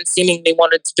Queensland seemingly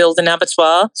wanted to build an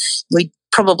abattoir. We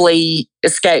probably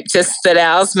escaped us that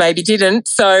ours maybe didn't.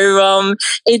 So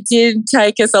it did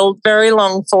take us a very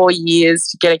long 4 years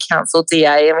to get a council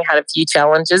DA, and we had a few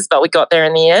challenges, but we got there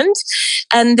in the end.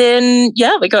 And then,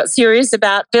 we got serious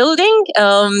about building.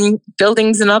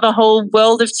 Building's another whole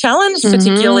world of challenge,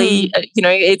 particularly,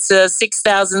 it's a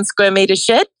 6,000 square metre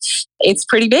shed. It's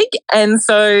pretty big. And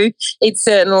so it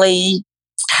certainly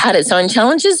had its own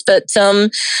challenges, but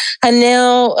and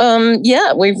now,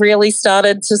 we've really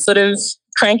started to sort of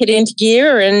crank it into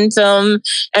gear and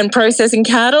processing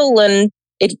cattle, and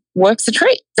it works a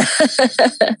treat.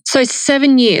 So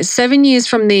 7 years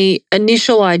from the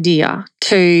initial idea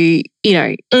to,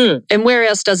 and where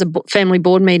else does a family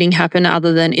board meeting happen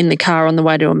other than in the car on the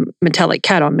way to a Metallic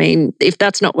Cat? I mean, if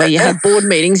that's not where you have board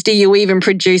meetings, do you even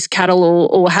produce cattle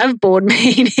or have board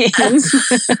meetings?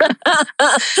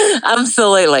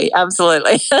 Absolutely.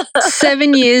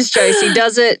 7 years, Josie,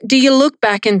 do you look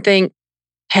back and think,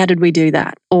 how did we do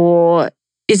that? Or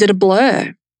is it a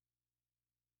blur?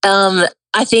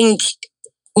 I think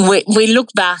we look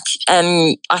back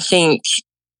and I think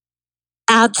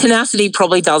our tenacity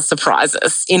probably does surprise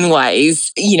us in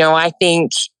ways. I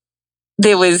think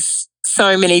there was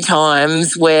so many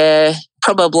times where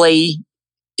probably,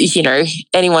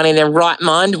 anyone in their right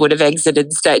mind would have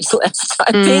exited stage left,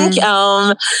 I think.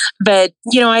 But,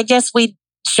 I guess we'd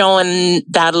shown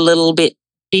that a little bit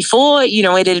before.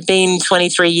 It had been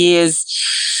 23 years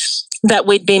that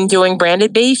we'd been doing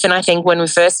branded beef. And I think when we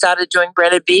first started doing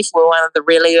branded beef, we were one of the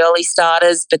really early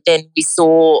starters. But then we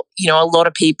saw, a lot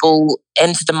of people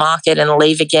enter the market and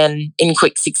leave again in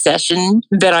quick succession.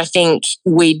 But I think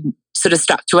we sort of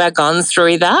stuck to our guns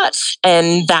through that.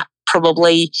 And that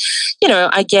probably,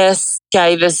 I guess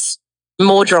gave us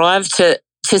more drive to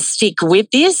stick with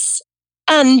this.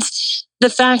 And the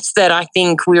fact that I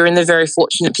think we were in the very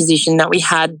fortunate position that we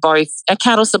had both a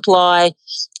cattle supply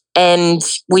and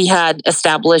we had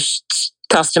established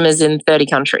customers in 30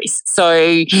 countries. So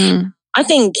I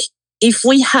think if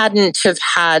we hadn't have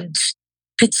had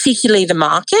particularly the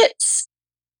markets,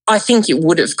 I think it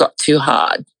would have got too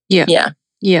hard. Yeah.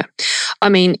 I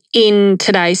mean, in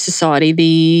today's society,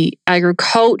 the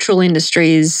agricultural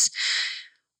industry is,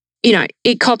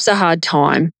 it cops a hard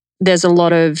time. There's a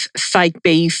lot of fake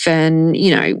beef and,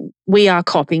 we are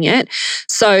copying it.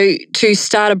 So to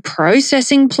start a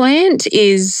processing plant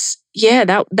is,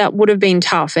 that would have been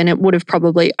tough, and it would have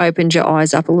probably opened your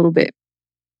eyes up a little bit.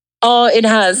 Oh, it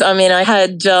has. I mean, I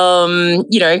had,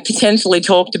 potentially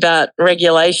talked about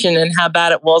regulation and how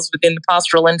bad it was within the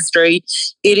pastoral industry.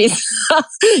 It is,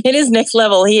 it is next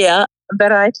level here.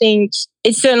 But I think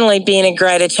it's certainly been a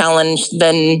greater challenge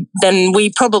than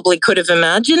we probably could have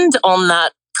imagined on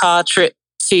that car trip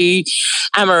to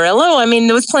Amarillo. I mean,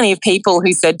 there was plenty of people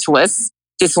who said to us,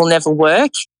 this will never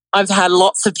work. I've had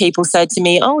lots of people say to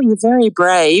me, oh, you're very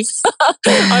brave.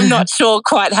 I'm not sure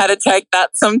quite how to take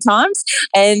that sometimes.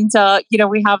 And,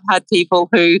 we have had people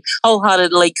who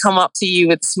wholeheartedly come up to you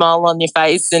with a smile on your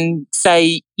face and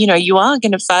say, you are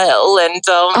going to fail. And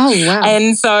wow.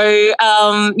 And so,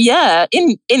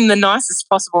 in the nicest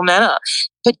possible manner.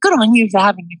 But good on you for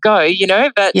having a go,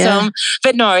 But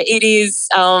but no, it is.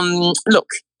 Look,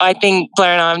 I think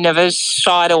Blair and I have never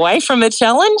shied away from a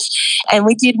challenge, and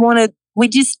we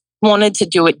just wanted to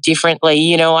do it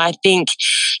differently. I think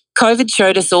COVID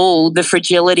showed us all the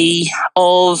fragility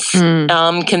of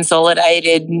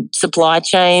consolidated supply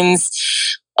chains,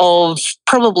 of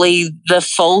probably the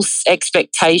false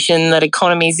expectation that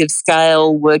economies of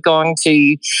scale were going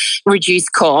to reduce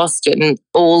cost and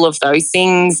all of those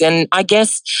things. And I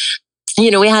guess,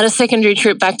 we had a secondary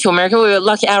trip back to America. We were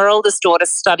lucky. Our oldest daughter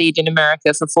studied in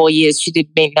America for 4 years. She did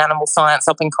meat and animal science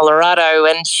up in Colorado.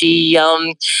 And she,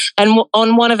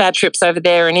 on one of our trips over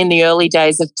there, and in the early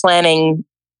days of planning,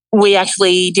 we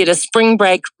actually did a spring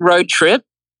break road trip,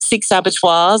 6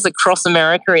 abattoirs across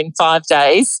America in 5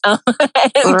 days.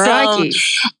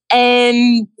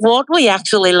 And what we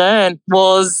actually learned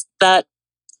was that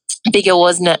bigger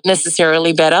wasn't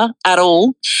necessarily better at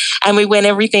all. And we went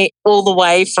everything all the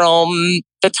way from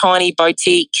the tiny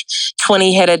boutique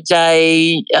 20 head a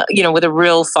day, with a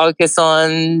real focus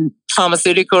on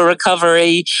pharmaceutical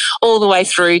recovery, all the way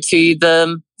through to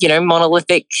the,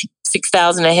 monolithic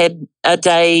 6,000 a head a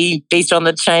day beast on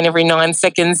the chain every 9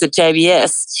 seconds at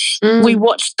JBS. We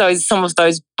watched some of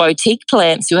those boutique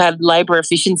plants who had labour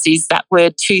efficiencies that were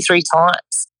 2-3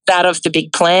 times that of the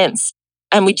big plants.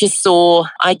 And we just saw,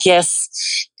 I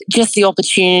guess, just the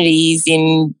opportunities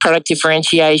in product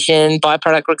differentiation,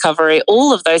 byproduct recovery,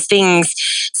 all of those things.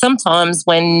 Sometimes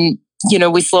when,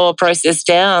 we slow a process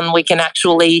down, we can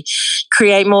actually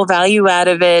create more value out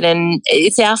of it. And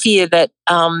it's our fear that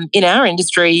in our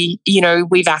industry,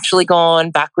 we've actually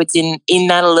gone backwards in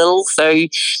that a little. So,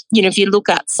 if you look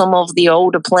at some of the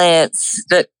older plants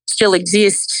that still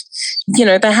exist,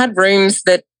 they had rooms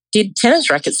that did tennis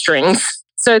racket strings.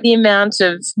 So the amount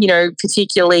of,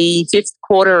 particularly fifth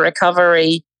quarter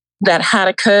recovery that had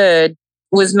occurred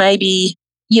was maybe,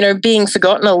 being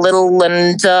forgotten a little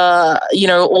and,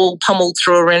 all pummeled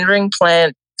through a rendering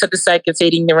plant for the sake of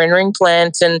feeding the rendering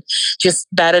plant, and just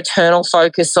that eternal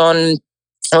focus on,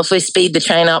 if we speed the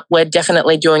chain up, we're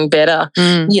definitely doing better.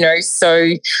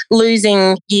 So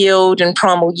losing yield and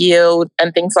primal yield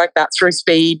and things like that through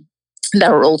speed, they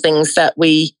were all things that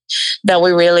we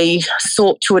really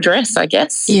sought to address, I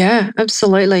guess. Yeah,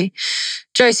 absolutely.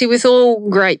 Josie, with all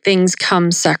great things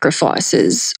come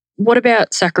sacrifices. What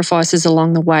about sacrifices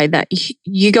along the way that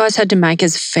you guys had to make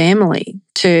as family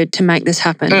to make this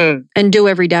happen and do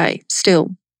every day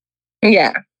still?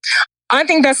 Yeah. I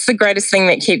think that's the greatest thing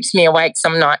that keeps me awake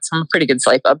some nights. I'm a pretty good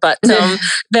sleeper, but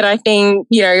that I think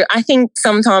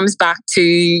sometimes back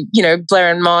to,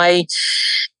 Blair and my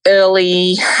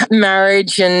early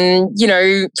marriage and,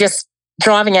 just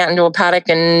driving out into a paddock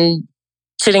and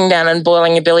sitting down and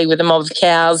boiling a billy with a mob of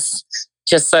cows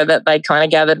just so that they kind of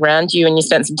gathered around you and you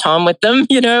spent some time with them,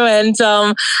 and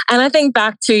I think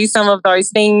back to some of those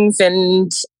things,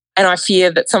 and I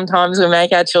fear that sometimes we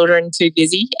make our children too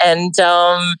busy, and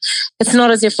it's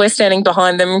not as if we're standing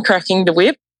behind them cracking the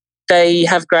whip. they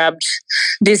have grabbed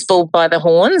this bull by the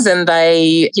horns, and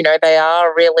they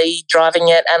are really driving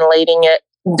it and leading it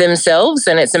themselves.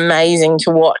 And it's amazing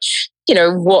to watch,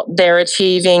 what they're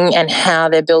achieving and how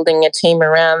they're building a team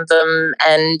around them,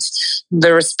 and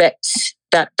the respect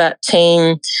that that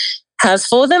team has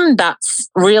for them. That's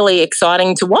really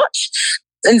exciting to watch.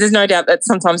 And there's no doubt that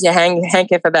sometimes you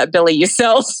hanker for that belly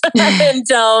yourself, and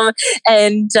there's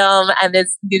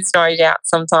no doubt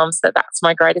sometimes that that's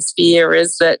my greatest fear,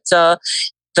 is that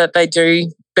they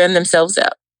do burn themselves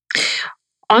out.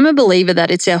 I'm a believer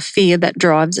that it's our fear that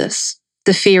drives us.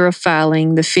 The fear of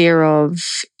failing, the fear of,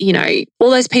 all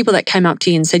those people that came up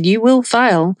to you and said, you will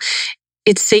fail.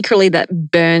 It's secretly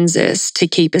that burns us to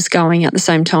keep us going at the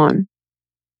same time.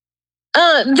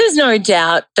 There's no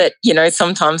doubt that,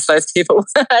 sometimes those people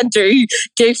do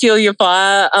fuel your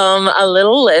fire a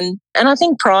little. And I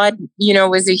think pride,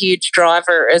 was a huge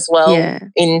driver as well,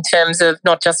 in terms of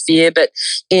not just fear, but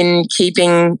in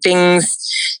keeping things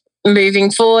moving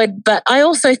forward. But I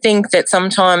also think that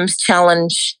sometimes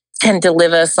challenge can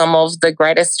deliver some of the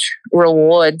greatest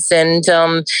rewards. And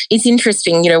it's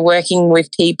interesting, working with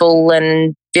people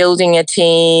and building a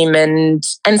team. And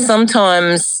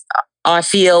sometimes I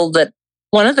feel that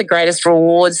one of the greatest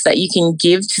rewards that you can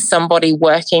give to somebody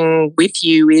working with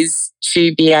you is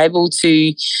to be able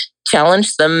to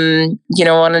challenge them,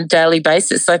 on a daily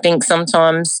basis. I think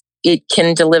sometimes it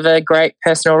can deliver great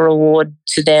personal reward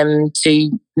to them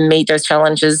to meet those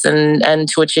challenges and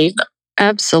to achieve them.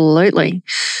 Absolutely.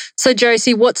 So,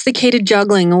 Josie, what's the key to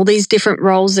juggling all these different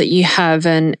roles that you have?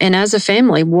 And as a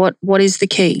family, what is the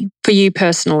key for you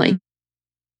personally?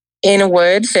 In a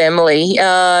word, family.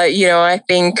 I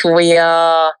think we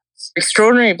are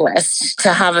extraordinarily blessed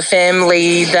to have a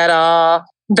family that are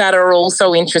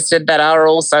also interested, that are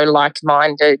also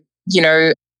like-minded.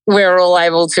 We're all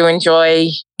able to enjoy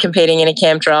competing in a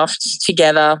camp draft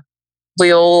together.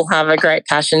 We all have a great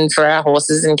passion for our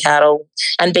horses and cattle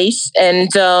and beef, and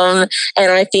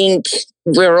I think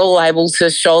we're all able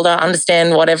to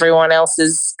understand what everyone else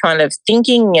is kind of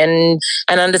thinking, and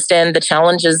understand the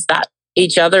challenges that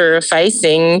each other are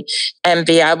facing, and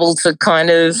be able to kind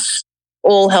of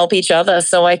all help each other.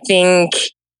 So I think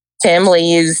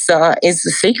family is the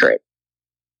secret.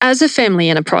 As a family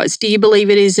enterprise, do you believe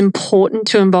it is important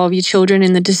to involve your children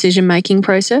in the decision-making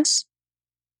process?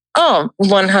 Oh,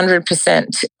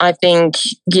 100%. I think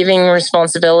giving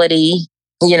responsibility,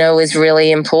 is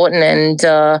really important.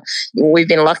 And we've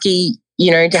been lucky,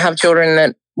 to have children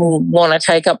that want to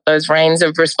take up those reins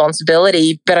of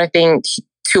responsibility. But I think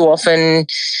too often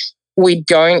we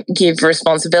don't give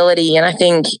responsibility. And I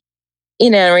think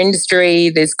in our industry,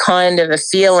 there's kind of a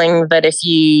feeling that if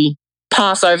you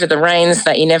pass over the reins,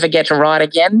 that you never get to ride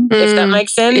again, if that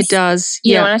makes sense. It does.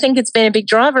 And I think it's been a big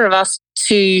driver of us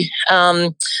to,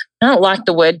 I don't like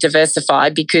the word diversify,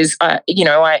 because,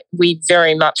 we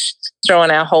very much thrown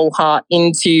our whole heart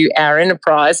into our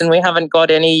enterprise, and we haven't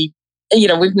got any,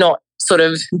 we've not sort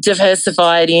of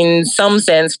diversified in some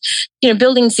sense.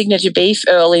 Building Signature Beef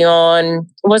early on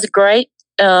was a great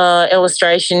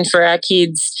illustration for our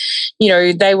kids.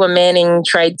 They were manning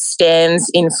trade stands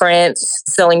in France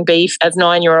selling beef as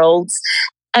 9-year-olds.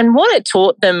 And what it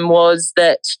taught them was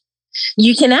that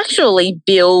you can actually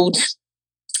build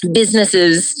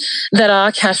businesses that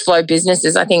are cash flow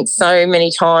businesses. I think so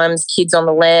many times kids on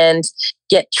the land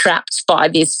get trapped by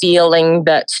this feeling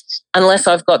that unless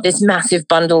I've got this massive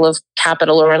bundle of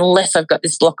capital, or unless I've got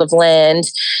this block of land,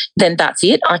 then that's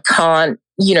it. I can't,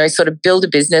 sort of build a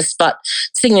business. But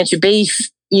Signature Beef,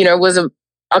 was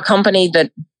a company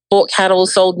that bought cattle,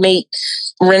 sold meat,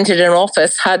 rented an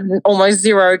office, had almost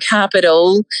zero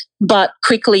capital, but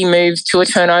quickly moved to a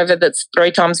turnover that's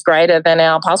 3 times greater than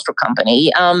our pastoral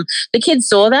company. The kids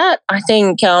saw that. I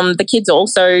think the kids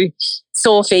also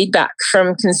saw feedback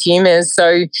from consumers.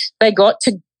 So they got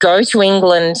to go to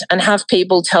England and have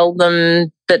people tell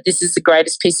them that this is the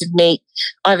greatest piece of meat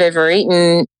I've ever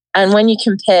eaten. And when you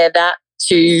compare that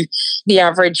to the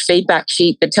average feedback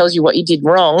sheet that tells you what you did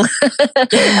wrong,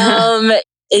 it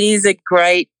is a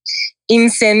great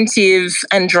incentive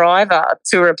and driver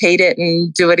to repeat it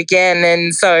and do it again.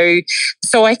 And so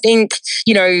I think,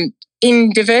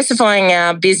 in diversifying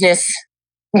our business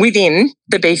within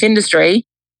the beef industry,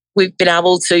 we've been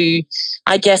able to,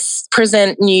 I guess,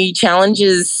 present new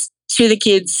challenges to the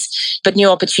kids, but new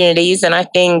opportunities. And I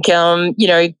think,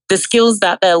 the skills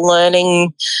that they're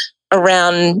learning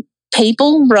around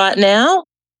people right now,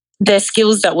 they're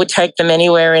skills that would take them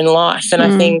anywhere in life. And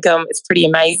I think it's pretty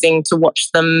amazing to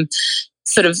watch them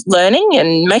sort of learning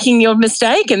and making your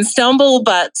mistake and stumble,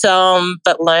 but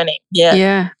learning. Yeah.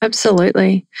 Yeah,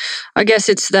 absolutely. I guess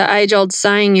it's the age-old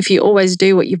saying, if you always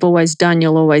do what you've always done,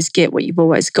 you'll always get what you've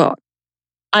always got.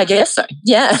 I guess so.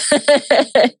 Yeah.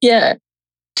 Yeah.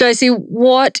 Josie,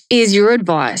 what is your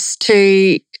advice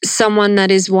to someone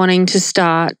that is wanting to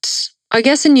start, I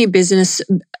guess, a new business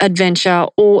adventure,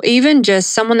 or even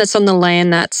just someone that's on the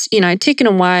land that's, ticking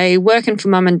away, working for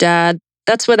mum and dad?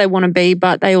 That's where they want to be,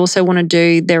 but they also want to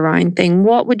do their own thing.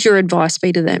 What would your advice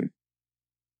be to them?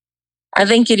 I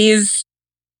think it is,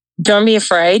 don't be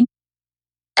afraid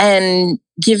and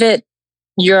give it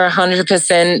your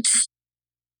 100%.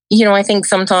 I think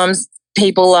sometimes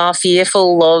people are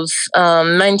fearful of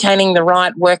maintaining the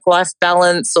right work-life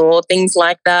balance or things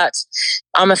like that.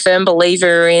 I'm a firm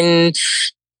believer in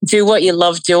do what you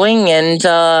love doing, and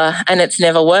it's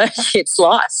never work, it's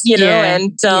life,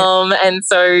 and so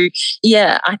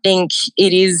I think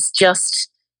it is just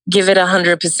give it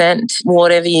 100%,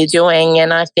 whatever you're doing,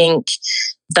 and I think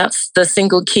that's the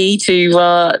single key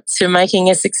to making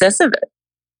a success of it.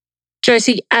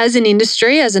 Josie, as an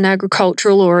industry, as an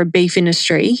agricultural or a beef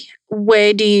industry,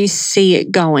 where do you see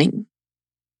it going?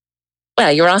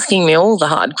 Well, you're asking me all the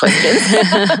hard questions.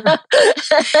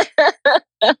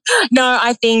 No,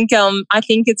 I think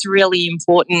it's really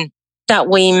important that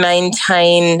we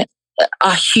maintain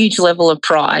a huge level of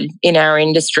pride in our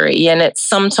industry. And it's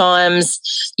sometimes,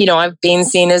 I've been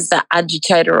seen as the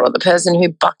agitator or the person who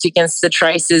bucked against the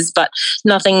traces, but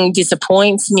nothing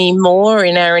disappoints me more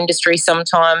in our industry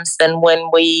sometimes than when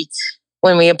we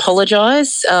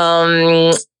apologise.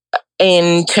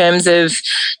 In terms of,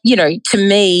 to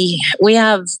me, we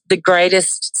have the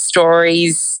greatest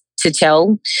stories to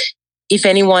tell. If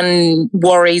anyone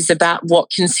worries about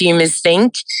what consumers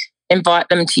think, invite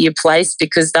them to your place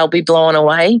because they'll be blown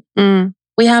away.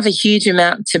 We have a huge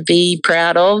amount to be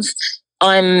proud of.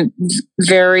 I'm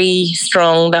very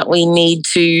strong that we need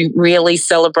to really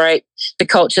celebrate the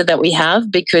culture that we have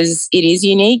because it is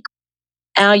unique.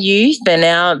 Our youth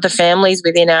and the families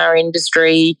within our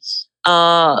industry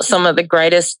are some of the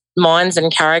greatest minds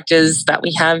and characters that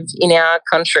we have in our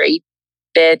country.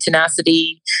 Their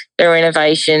tenacity, their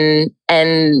innovation,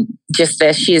 and just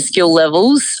their sheer skill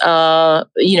levels are,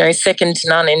 second to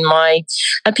none in my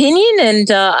opinion.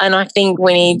 And I think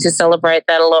we need to celebrate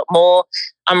that a lot more.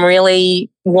 I'm really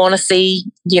want to see,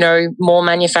 more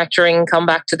manufacturing come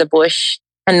back to the bush,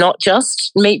 and not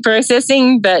just meat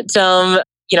processing, but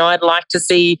I'd like to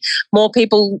see more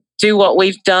people do what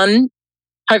we've done.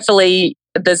 Hopefully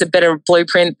there's a better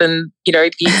blueprint than,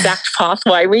 the exact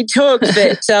pathway we took.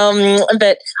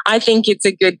 But I think it's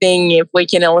a good thing if we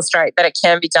can illustrate that it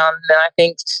can be done. And I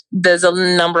think there's a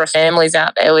number of families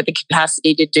out there with the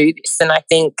capacity to do this. And I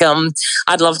think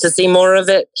I'd love to see more of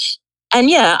it.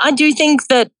 And I do think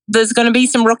that there's going to be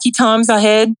some rocky times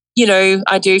ahead.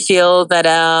 I do feel that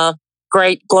our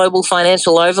great global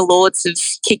financial overlords have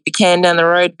kicked the can down the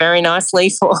road very nicely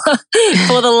for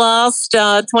the last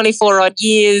 24 odd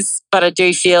years. But I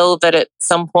do feel that at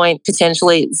some point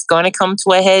potentially it's going to come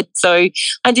to a head. So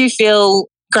I do feel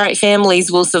great families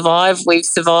will survive. We've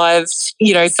survived,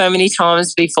 so many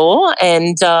times before.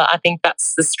 And I think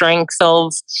that's the strength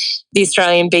of the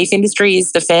Australian beef industry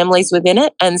is the families within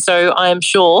it. And so I am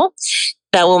sure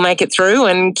that we'll make it through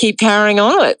and keep carrying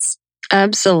onwards.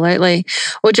 Absolutely.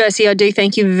 Well, Josie, I do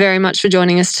thank you very much for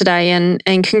joining us today, and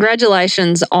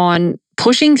congratulations on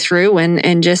pushing through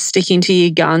and just sticking to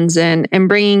your guns and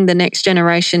bringing the next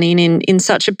generation in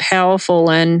such a powerful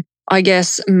and, I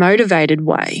guess, motivated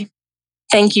way.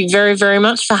 Thank you very, very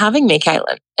much for having me,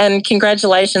 Caitlin. And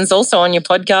congratulations also on your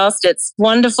podcast. It's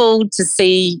wonderful to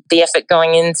see the effort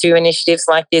going into initiatives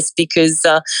like this because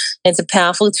it's a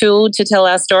powerful tool to tell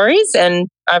our stories, and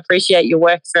I appreciate your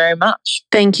work very much.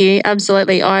 Thank you.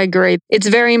 Absolutely. I agree. It's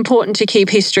very important to keep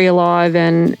history alive,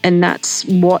 and that's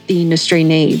what the industry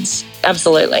needs.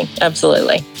 Absolutely.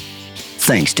 Absolutely.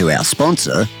 Thanks to our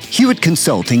sponsor, Hewitt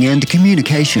Consulting and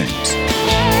Communications.